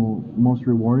personal most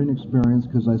rewarding experience,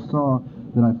 because I saw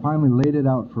that I finally laid it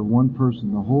out for one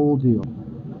person, the whole deal.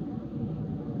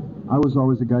 I was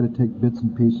always a guy to take bits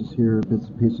and pieces here, bits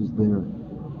and pieces there.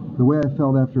 The way I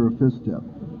felt after a fifth step,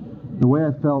 the way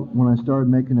I felt when I started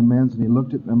making amends, and he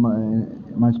looked at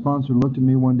my sponsor looked at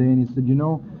me one day and he said,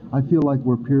 I feel like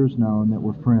we're peers now and that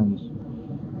we're friends.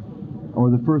 Or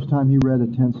the first time he read a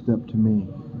 10th step to me.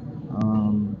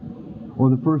 Or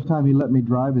the first time he let me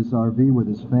drive his RV with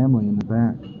his family in the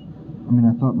back. I mean,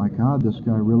 I thought, my God, this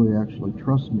guy really actually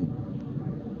trusts me.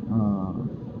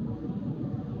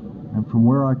 And from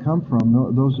where I come from,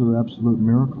 those are absolute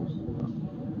miracles.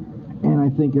 And I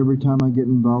think every time I get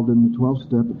involved in the 12th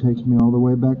step, it takes me all the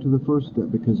way back to the first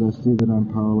step, because I see that I'm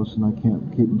powerless and I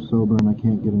can't keep them sober and I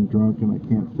can't get them drunk and I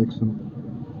can't fix them.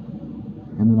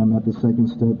 And then I'm at the second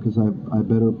step because I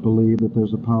better believe that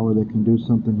there's a power that can do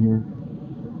something here.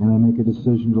 And I make a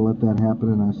decision to let that happen,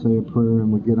 and I say a prayer,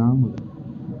 and we get on with it.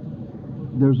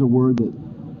 There's a word that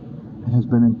has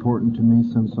been important to me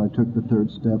since I took the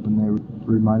third step, and they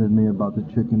reminded me about the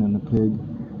chicken and the pig.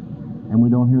 And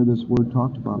we don't hear this word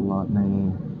talked about a lot in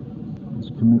AA. It's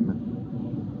commitment.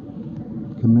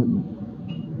 Commitment.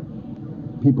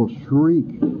 People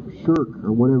shriek, shirk,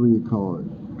 or whatever you call it,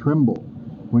 tremble,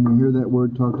 when you hear that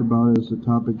word talked about as a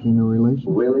topic in a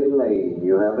relationship. Willie Lane,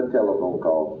 you have a telephone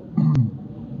call.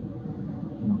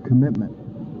 Commitment.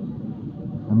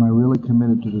 Am I really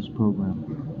committed to this program?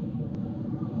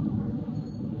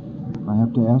 I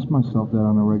have to ask myself that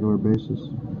on a regular basis.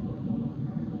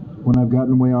 When I've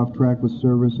gotten way off track with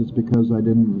service, it's because I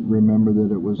didn't remember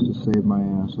that it was to save my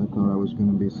ass. I thought I was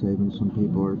going to be saving some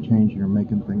people or changing or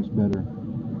making things better.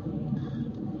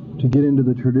 To get into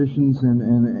the traditions and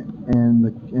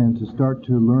to start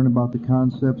to learn about the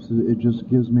concepts, it just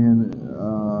gives me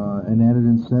an added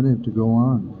incentive to go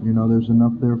on. There's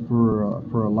enough there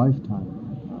for a lifetime.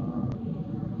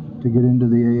 To get into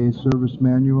the AA service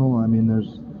manual, I mean,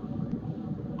 there's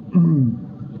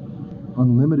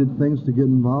unlimited things to get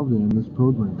involved in this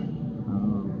program.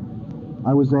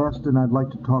 I was asked, and I'd like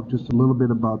to talk just a little bit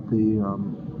about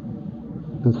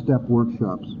the step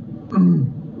workshops.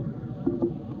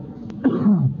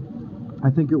 I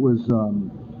think it was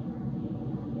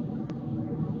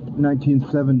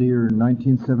 1970 or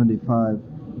 1975.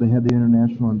 They had the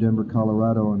International in Denver,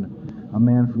 Colorado, and a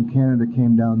man from Canada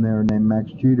came down there named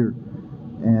Max Jeter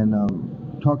and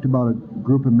talked about a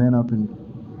group of men up in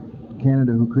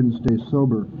Canada who couldn't stay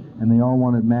sober, and they all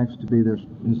wanted Max to be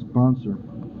his sponsor.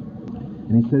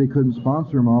 And he said he couldn't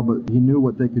sponsor them all, but he knew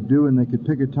what they could do, and they could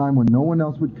pick a time when no one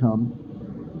else would come,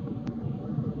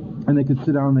 and they could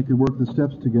sit down and they could work the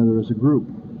steps together as a group.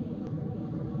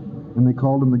 And they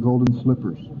called them the Golden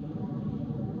Slippers.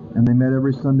 And they met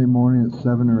every Sunday morning at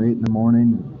 7 or 8 in the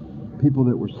morning. People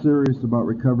that were serious about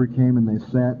recovery came, and they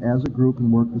sat as a group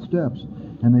and worked the steps.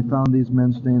 And they found these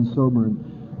men staying sober, and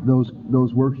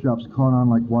those workshops caught on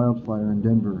like wildfire in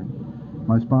Denver. And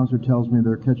my sponsor tells me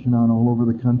they're catching on all over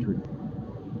the country.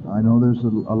 I know there's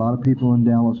a lot of people in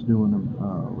Dallas doing them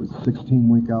with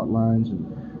 16-week outlines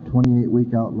and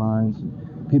 28-week outlines,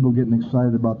 and people getting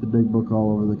excited about the big book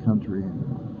all over the country. And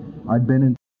I'd been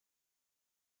in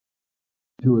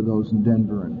 2 of those in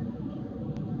Denver, and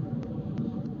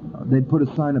they'd put a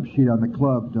sign-up sheet on the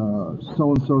club.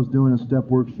 So-and-so's doing a step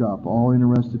workshop. All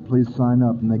interested, please sign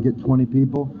up. And they get 20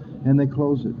 people, and they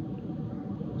close it.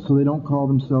 So they don't call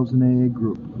themselves an AA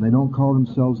group. They don't call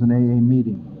themselves an AA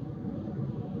meeting.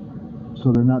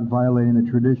 So they're not violating the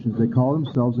traditions. They call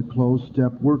themselves a closed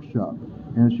step workshop.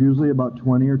 And it's usually about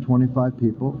 20 or 25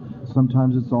 people.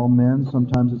 Sometimes it's all men,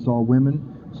 sometimes it's all women,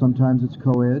 sometimes it's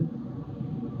co-ed.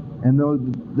 And though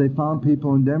they found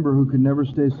people in Denver who could never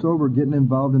stay sober getting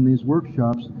involved in these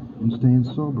workshops and staying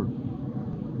sober.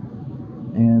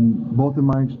 And both of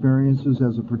my experiences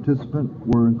as a participant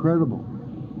were incredible.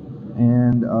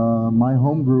 And my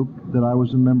home group that I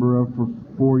was a member of for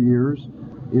 4 years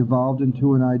evolved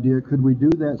into an idea, could we do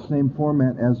that same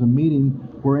format as a meeting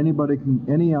where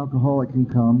any alcoholic can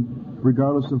come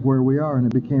regardless of where we are, and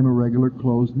it became a regular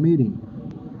closed meeting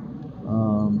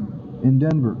in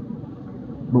Denver.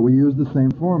 But we use the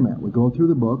same format. We go through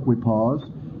the book, we pause,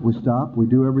 we stop, we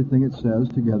do everything it says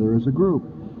together as a group.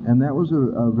 And that was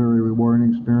a very rewarding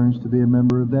experience to be a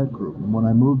member of that group. And when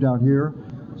I moved out here,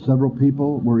 several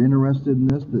people were interested in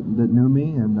this that knew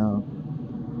me, and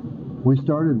we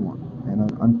started one.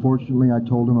 And unfortunately, I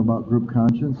told them about group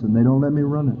conscience, and they don't let me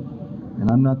run it.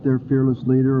 And I'm not their fearless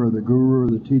leader or the guru or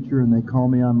the teacher, and they call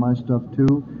me on my stuff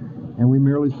too. And we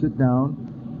merely sit down,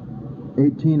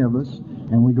 18 of us,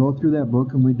 and we go through that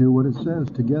book and we do what it says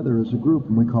together as a group.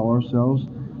 And we call ourselves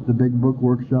the Big Book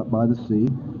Workshop by the Sea,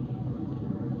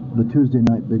 the Tuesday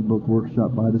night Big Book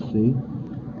Workshop by the Sea.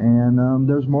 And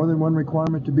there's more than one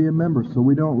requirement to be a member, so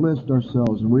we don't list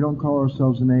ourselves, and we don't call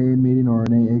ourselves an AA meeting or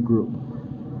an AA group,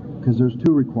 because there's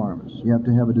two requirements. You have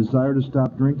to have a desire to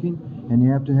stop drinking, and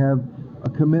you have to have a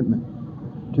commitment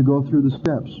to go through the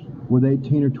steps with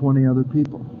 18 or 20 other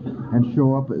people and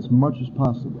show up as much as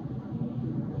possible.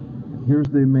 Here's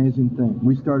the amazing thing.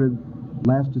 We started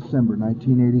last December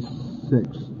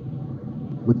 1986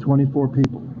 with 24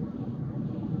 people.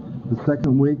 The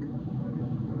second week,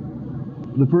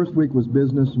 the first week was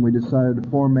business, and we decided to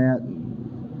format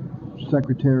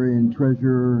secretary and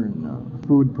treasurer and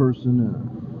food person.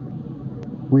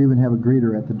 And we even have a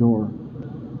greeter at the door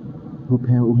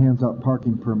who hands out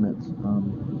parking permits.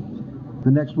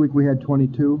 The next week we had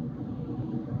 22.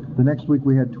 The next week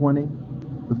we had 20.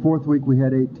 The fourth week we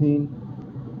had 18.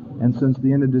 And since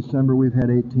the end of December, we've had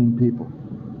 18 people.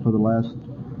 For the last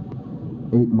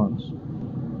 8 months,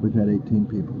 we've had 18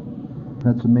 people.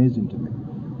 That's amazing to me.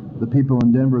 The people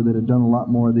in Denver that had done a lot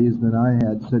more of these than I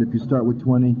had said if you start with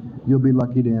 20, you'll be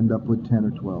lucky to end up with 10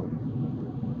 or 12.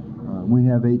 We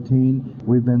have 18.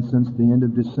 We've been since the end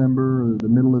of December, or the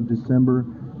middle of December,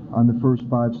 on the first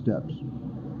 5 steps.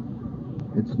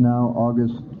 It's now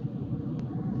August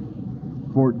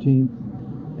 14th,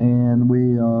 and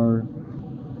we are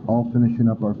all finishing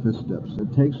up our 5th steps.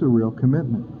 It takes a real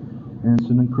commitment, and it's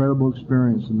an incredible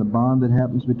experience, and the bond that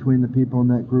happens between the people in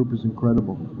that group is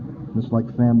incredible. It's like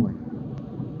family.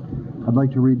 I'd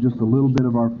like to read just a little bit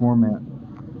of our format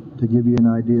to give you an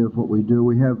idea of what we do.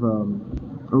 We have a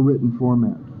written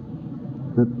format,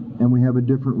 and we have a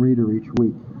different reader each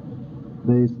week.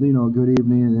 They, good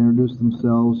evening, and introduce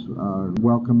themselves,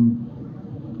 welcome,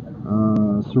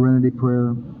 serenity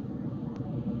prayer,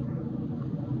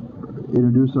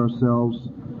 introduce ourselves.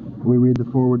 We read the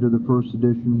foreword to the first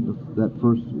edition.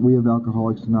 We of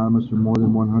Alcoholics Anonymous are more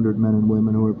than 100 men and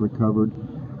women who have recovered.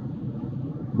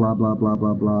 Blah, blah, blah,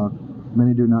 blah, blah.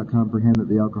 Many do not comprehend that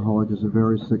the alcoholic is a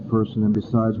very sick person, and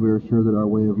besides, we are sure that our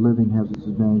way of living has its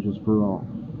advantages for all.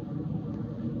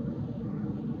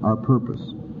 Our purpose.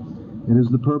 It is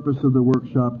the purpose of the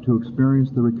workshop to experience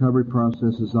the recovery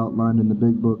process as outlined in the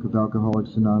Big Book of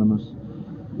Alcoholics Anonymous,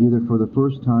 either for the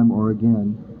first time or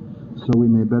again, so we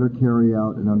may better carry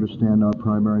out and understand our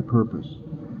primary purpose,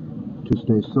 to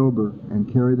stay sober and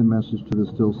carry the message to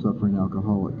the still suffering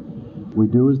alcoholic. We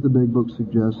do as the Big Book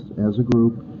suggests as a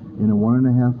group in a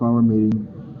 1.5-hour meeting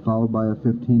followed by a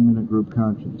 15-minute group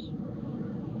conscience.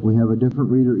 We have a different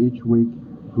reader each week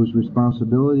whose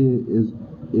responsibility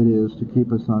it is to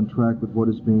keep us on track with what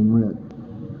is being read.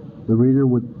 The reader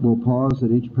will pause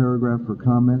at each paragraph for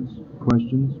comments,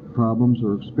 questions, problems,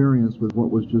 or experience with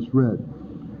what was just read.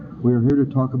 We are here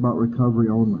to talk about recovery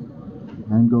only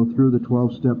and go through the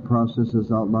 12-step process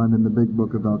as outlined in the Big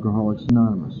Book of Alcoholics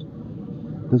Anonymous.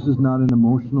 This is not an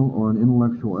emotional or an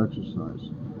intellectual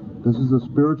exercise. This is a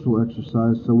spiritual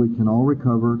exercise so we can all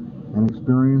recover and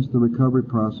experience the recovery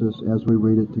process as we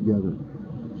read it together.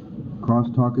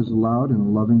 Crosstalk is allowed in a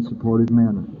loving, supportive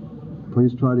manner.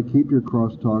 Please try to keep your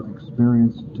crosstalk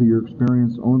experience to your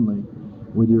experience only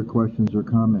with your questions or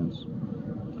comments.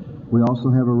 We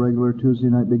also have a regular Tuesday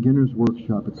night beginners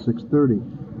workshop at 6:30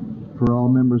 for all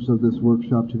members of this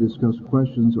workshop to discuss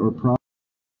questions or problems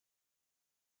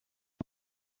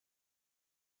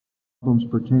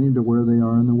pertaining to where they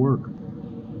are in the work.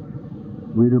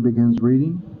 Reader begins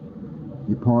reading.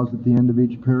 You pause at the end of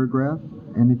each paragraph.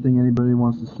 Anything anybody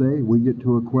wants to say, we get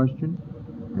to a question,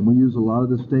 and we use a lot of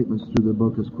the statements through the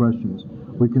book as questions.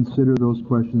 We consider those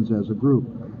questions as a group.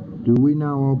 Do we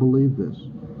now all believe this?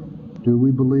 Do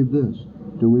we believe this?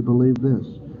 Do we believe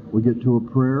this? We get to a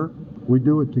prayer. We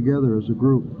do it together as a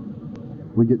group.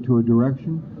 We get to a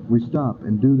direction. We stop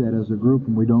and do that as a group,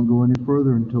 and we don't go any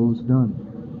further until it's done.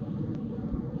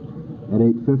 At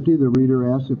 8:50, the reader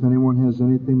asks if anyone has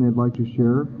anything they'd like to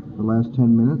share the last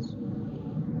 10 minutes.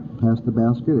 pass the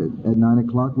basket. At 9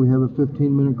 o'clock, we have a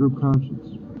 15-minute group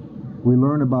conscience. We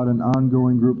learn about an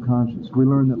ongoing group conscience. We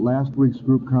learn that last week's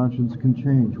group conscience can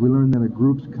change. We learn that a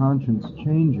group's conscience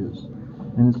changes,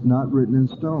 and it's not written in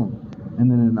stone. And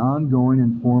that an ongoing,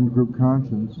 informed group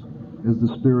conscience is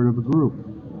the spirit of a group.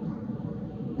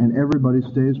 And everybody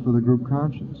stays for the group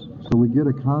conscience. So we get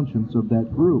a conscience of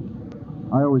that group.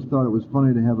 I always thought it was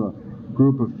funny to have a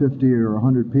group of 50 or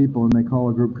 100 people and they call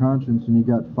a group conscience and you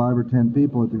got 5 or 10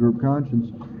 people at the group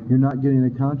conscience. You're not getting a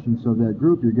conscience of that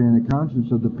group. You're getting a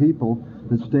conscience of the people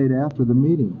that stayed after the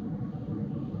meeting.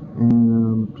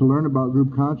 And to learn about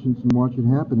group conscience and watch it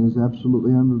happen is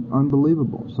absolutely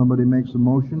unbelievable. Somebody makes a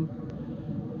motion.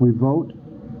 We vote.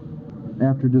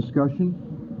 After discussion,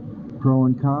 pro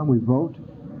and con, we vote.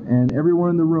 And everyone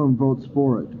in the room votes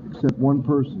for it, except one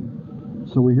person.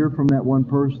 So we hear from that one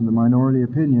person, the minority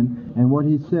opinion, and what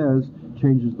he says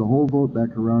changes the whole vote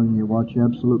back around, and you watch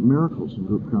absolute miracles in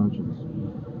group conscience.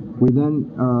 We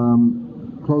then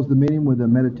close the meeting with a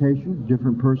meditation. A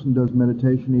different person does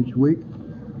meditation each week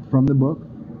from the book,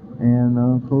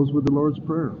 and close with the Lord's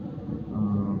Prayer.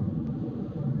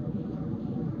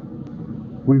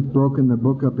 We've broken the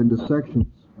book up into sections.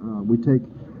 We take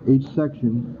each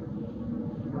section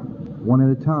one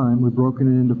at a time. We've broken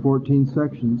it into 14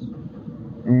 sections,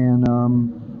 and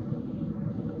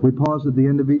we pause at the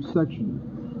end of each section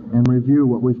and review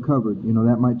what we've covered. You know,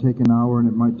 that might take an hour and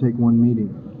it might take one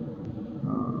meeting.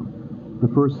 The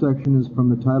first section is from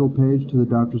the title page to the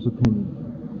doctor's opinion,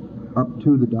 up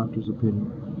to the doctor's opinion.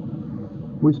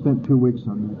 We spent 2 weeks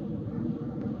on that.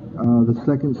 The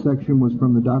second section was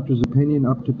from the doctor's opinion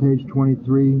up to page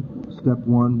 23, step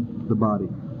 1, the body.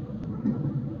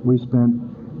 We spent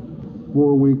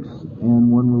 4 weeks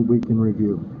and 1 week in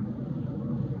review,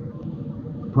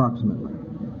 approximately.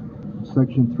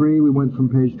 Section 3, we went from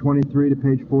page 23 to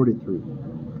page 43,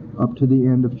 up to the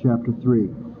end of chapter 3,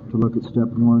 to look at step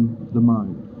 1, the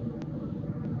mind.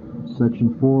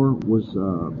 Section 4 was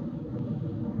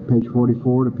page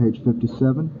 44 to page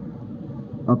 57,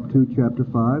 up to chapter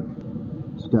 5,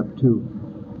 step 2.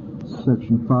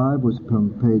 Section 5 was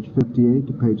from page 58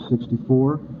 to page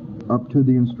 64, up to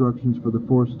the instructions for the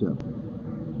 4th step.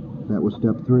 That was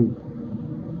step 3.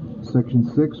 Section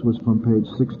 6 was from page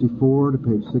 64 to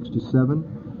page 67,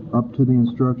 up to the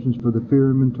instructions for the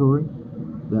fear inventory.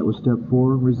 That was step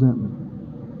 4, resentment.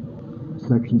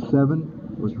 Section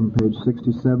 7 was from page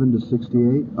 67 to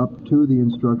 68, up to the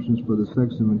instructions for the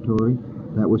sex inventory.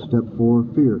 That was step 4,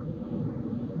 fear.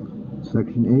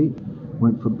 Section 8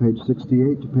 went from page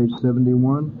 68 to page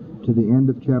 71 to the end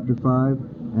of chapter 5,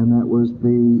 and that was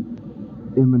the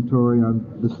inventory on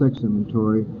the sex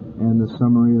inventory and the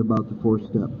summary about the 4th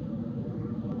step.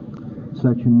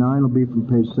 Section 9 will be from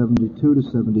page 72 to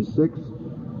 76,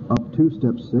 up to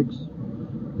step 6.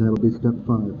 That'll be step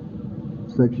 5.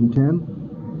 Section 10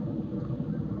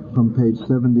 from page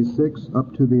 76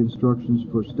 up to the instructions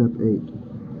for step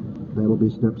 8. That'll be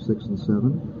step 6 and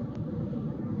 7.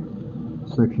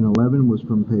 Section 11 was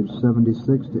from page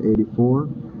 76 to 84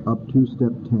 up to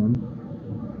step 10.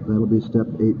 That'll be step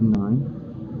 8 and 9.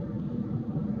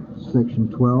 Section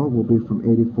 12 will be from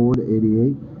 84 to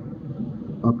 88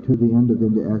 up to the end of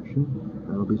into action.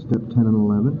 That'll be step 10 and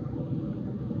 11.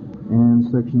 And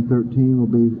section 13 will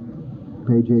be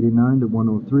page 89 to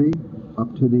 103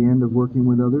 up to the end of working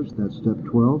with others. That's step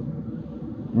 12.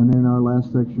 And then our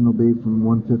last section will be from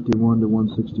 151 to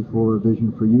 164, a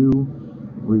vision for you,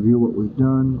 review what we've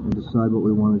done, and decide what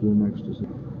we want to do next.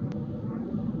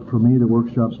 For me, the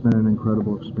workshop's been an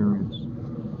incredible experience.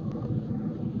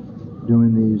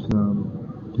 Doing these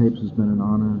tapes has been an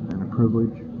honor and a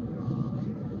privilege.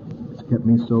 It's kept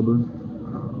me sober.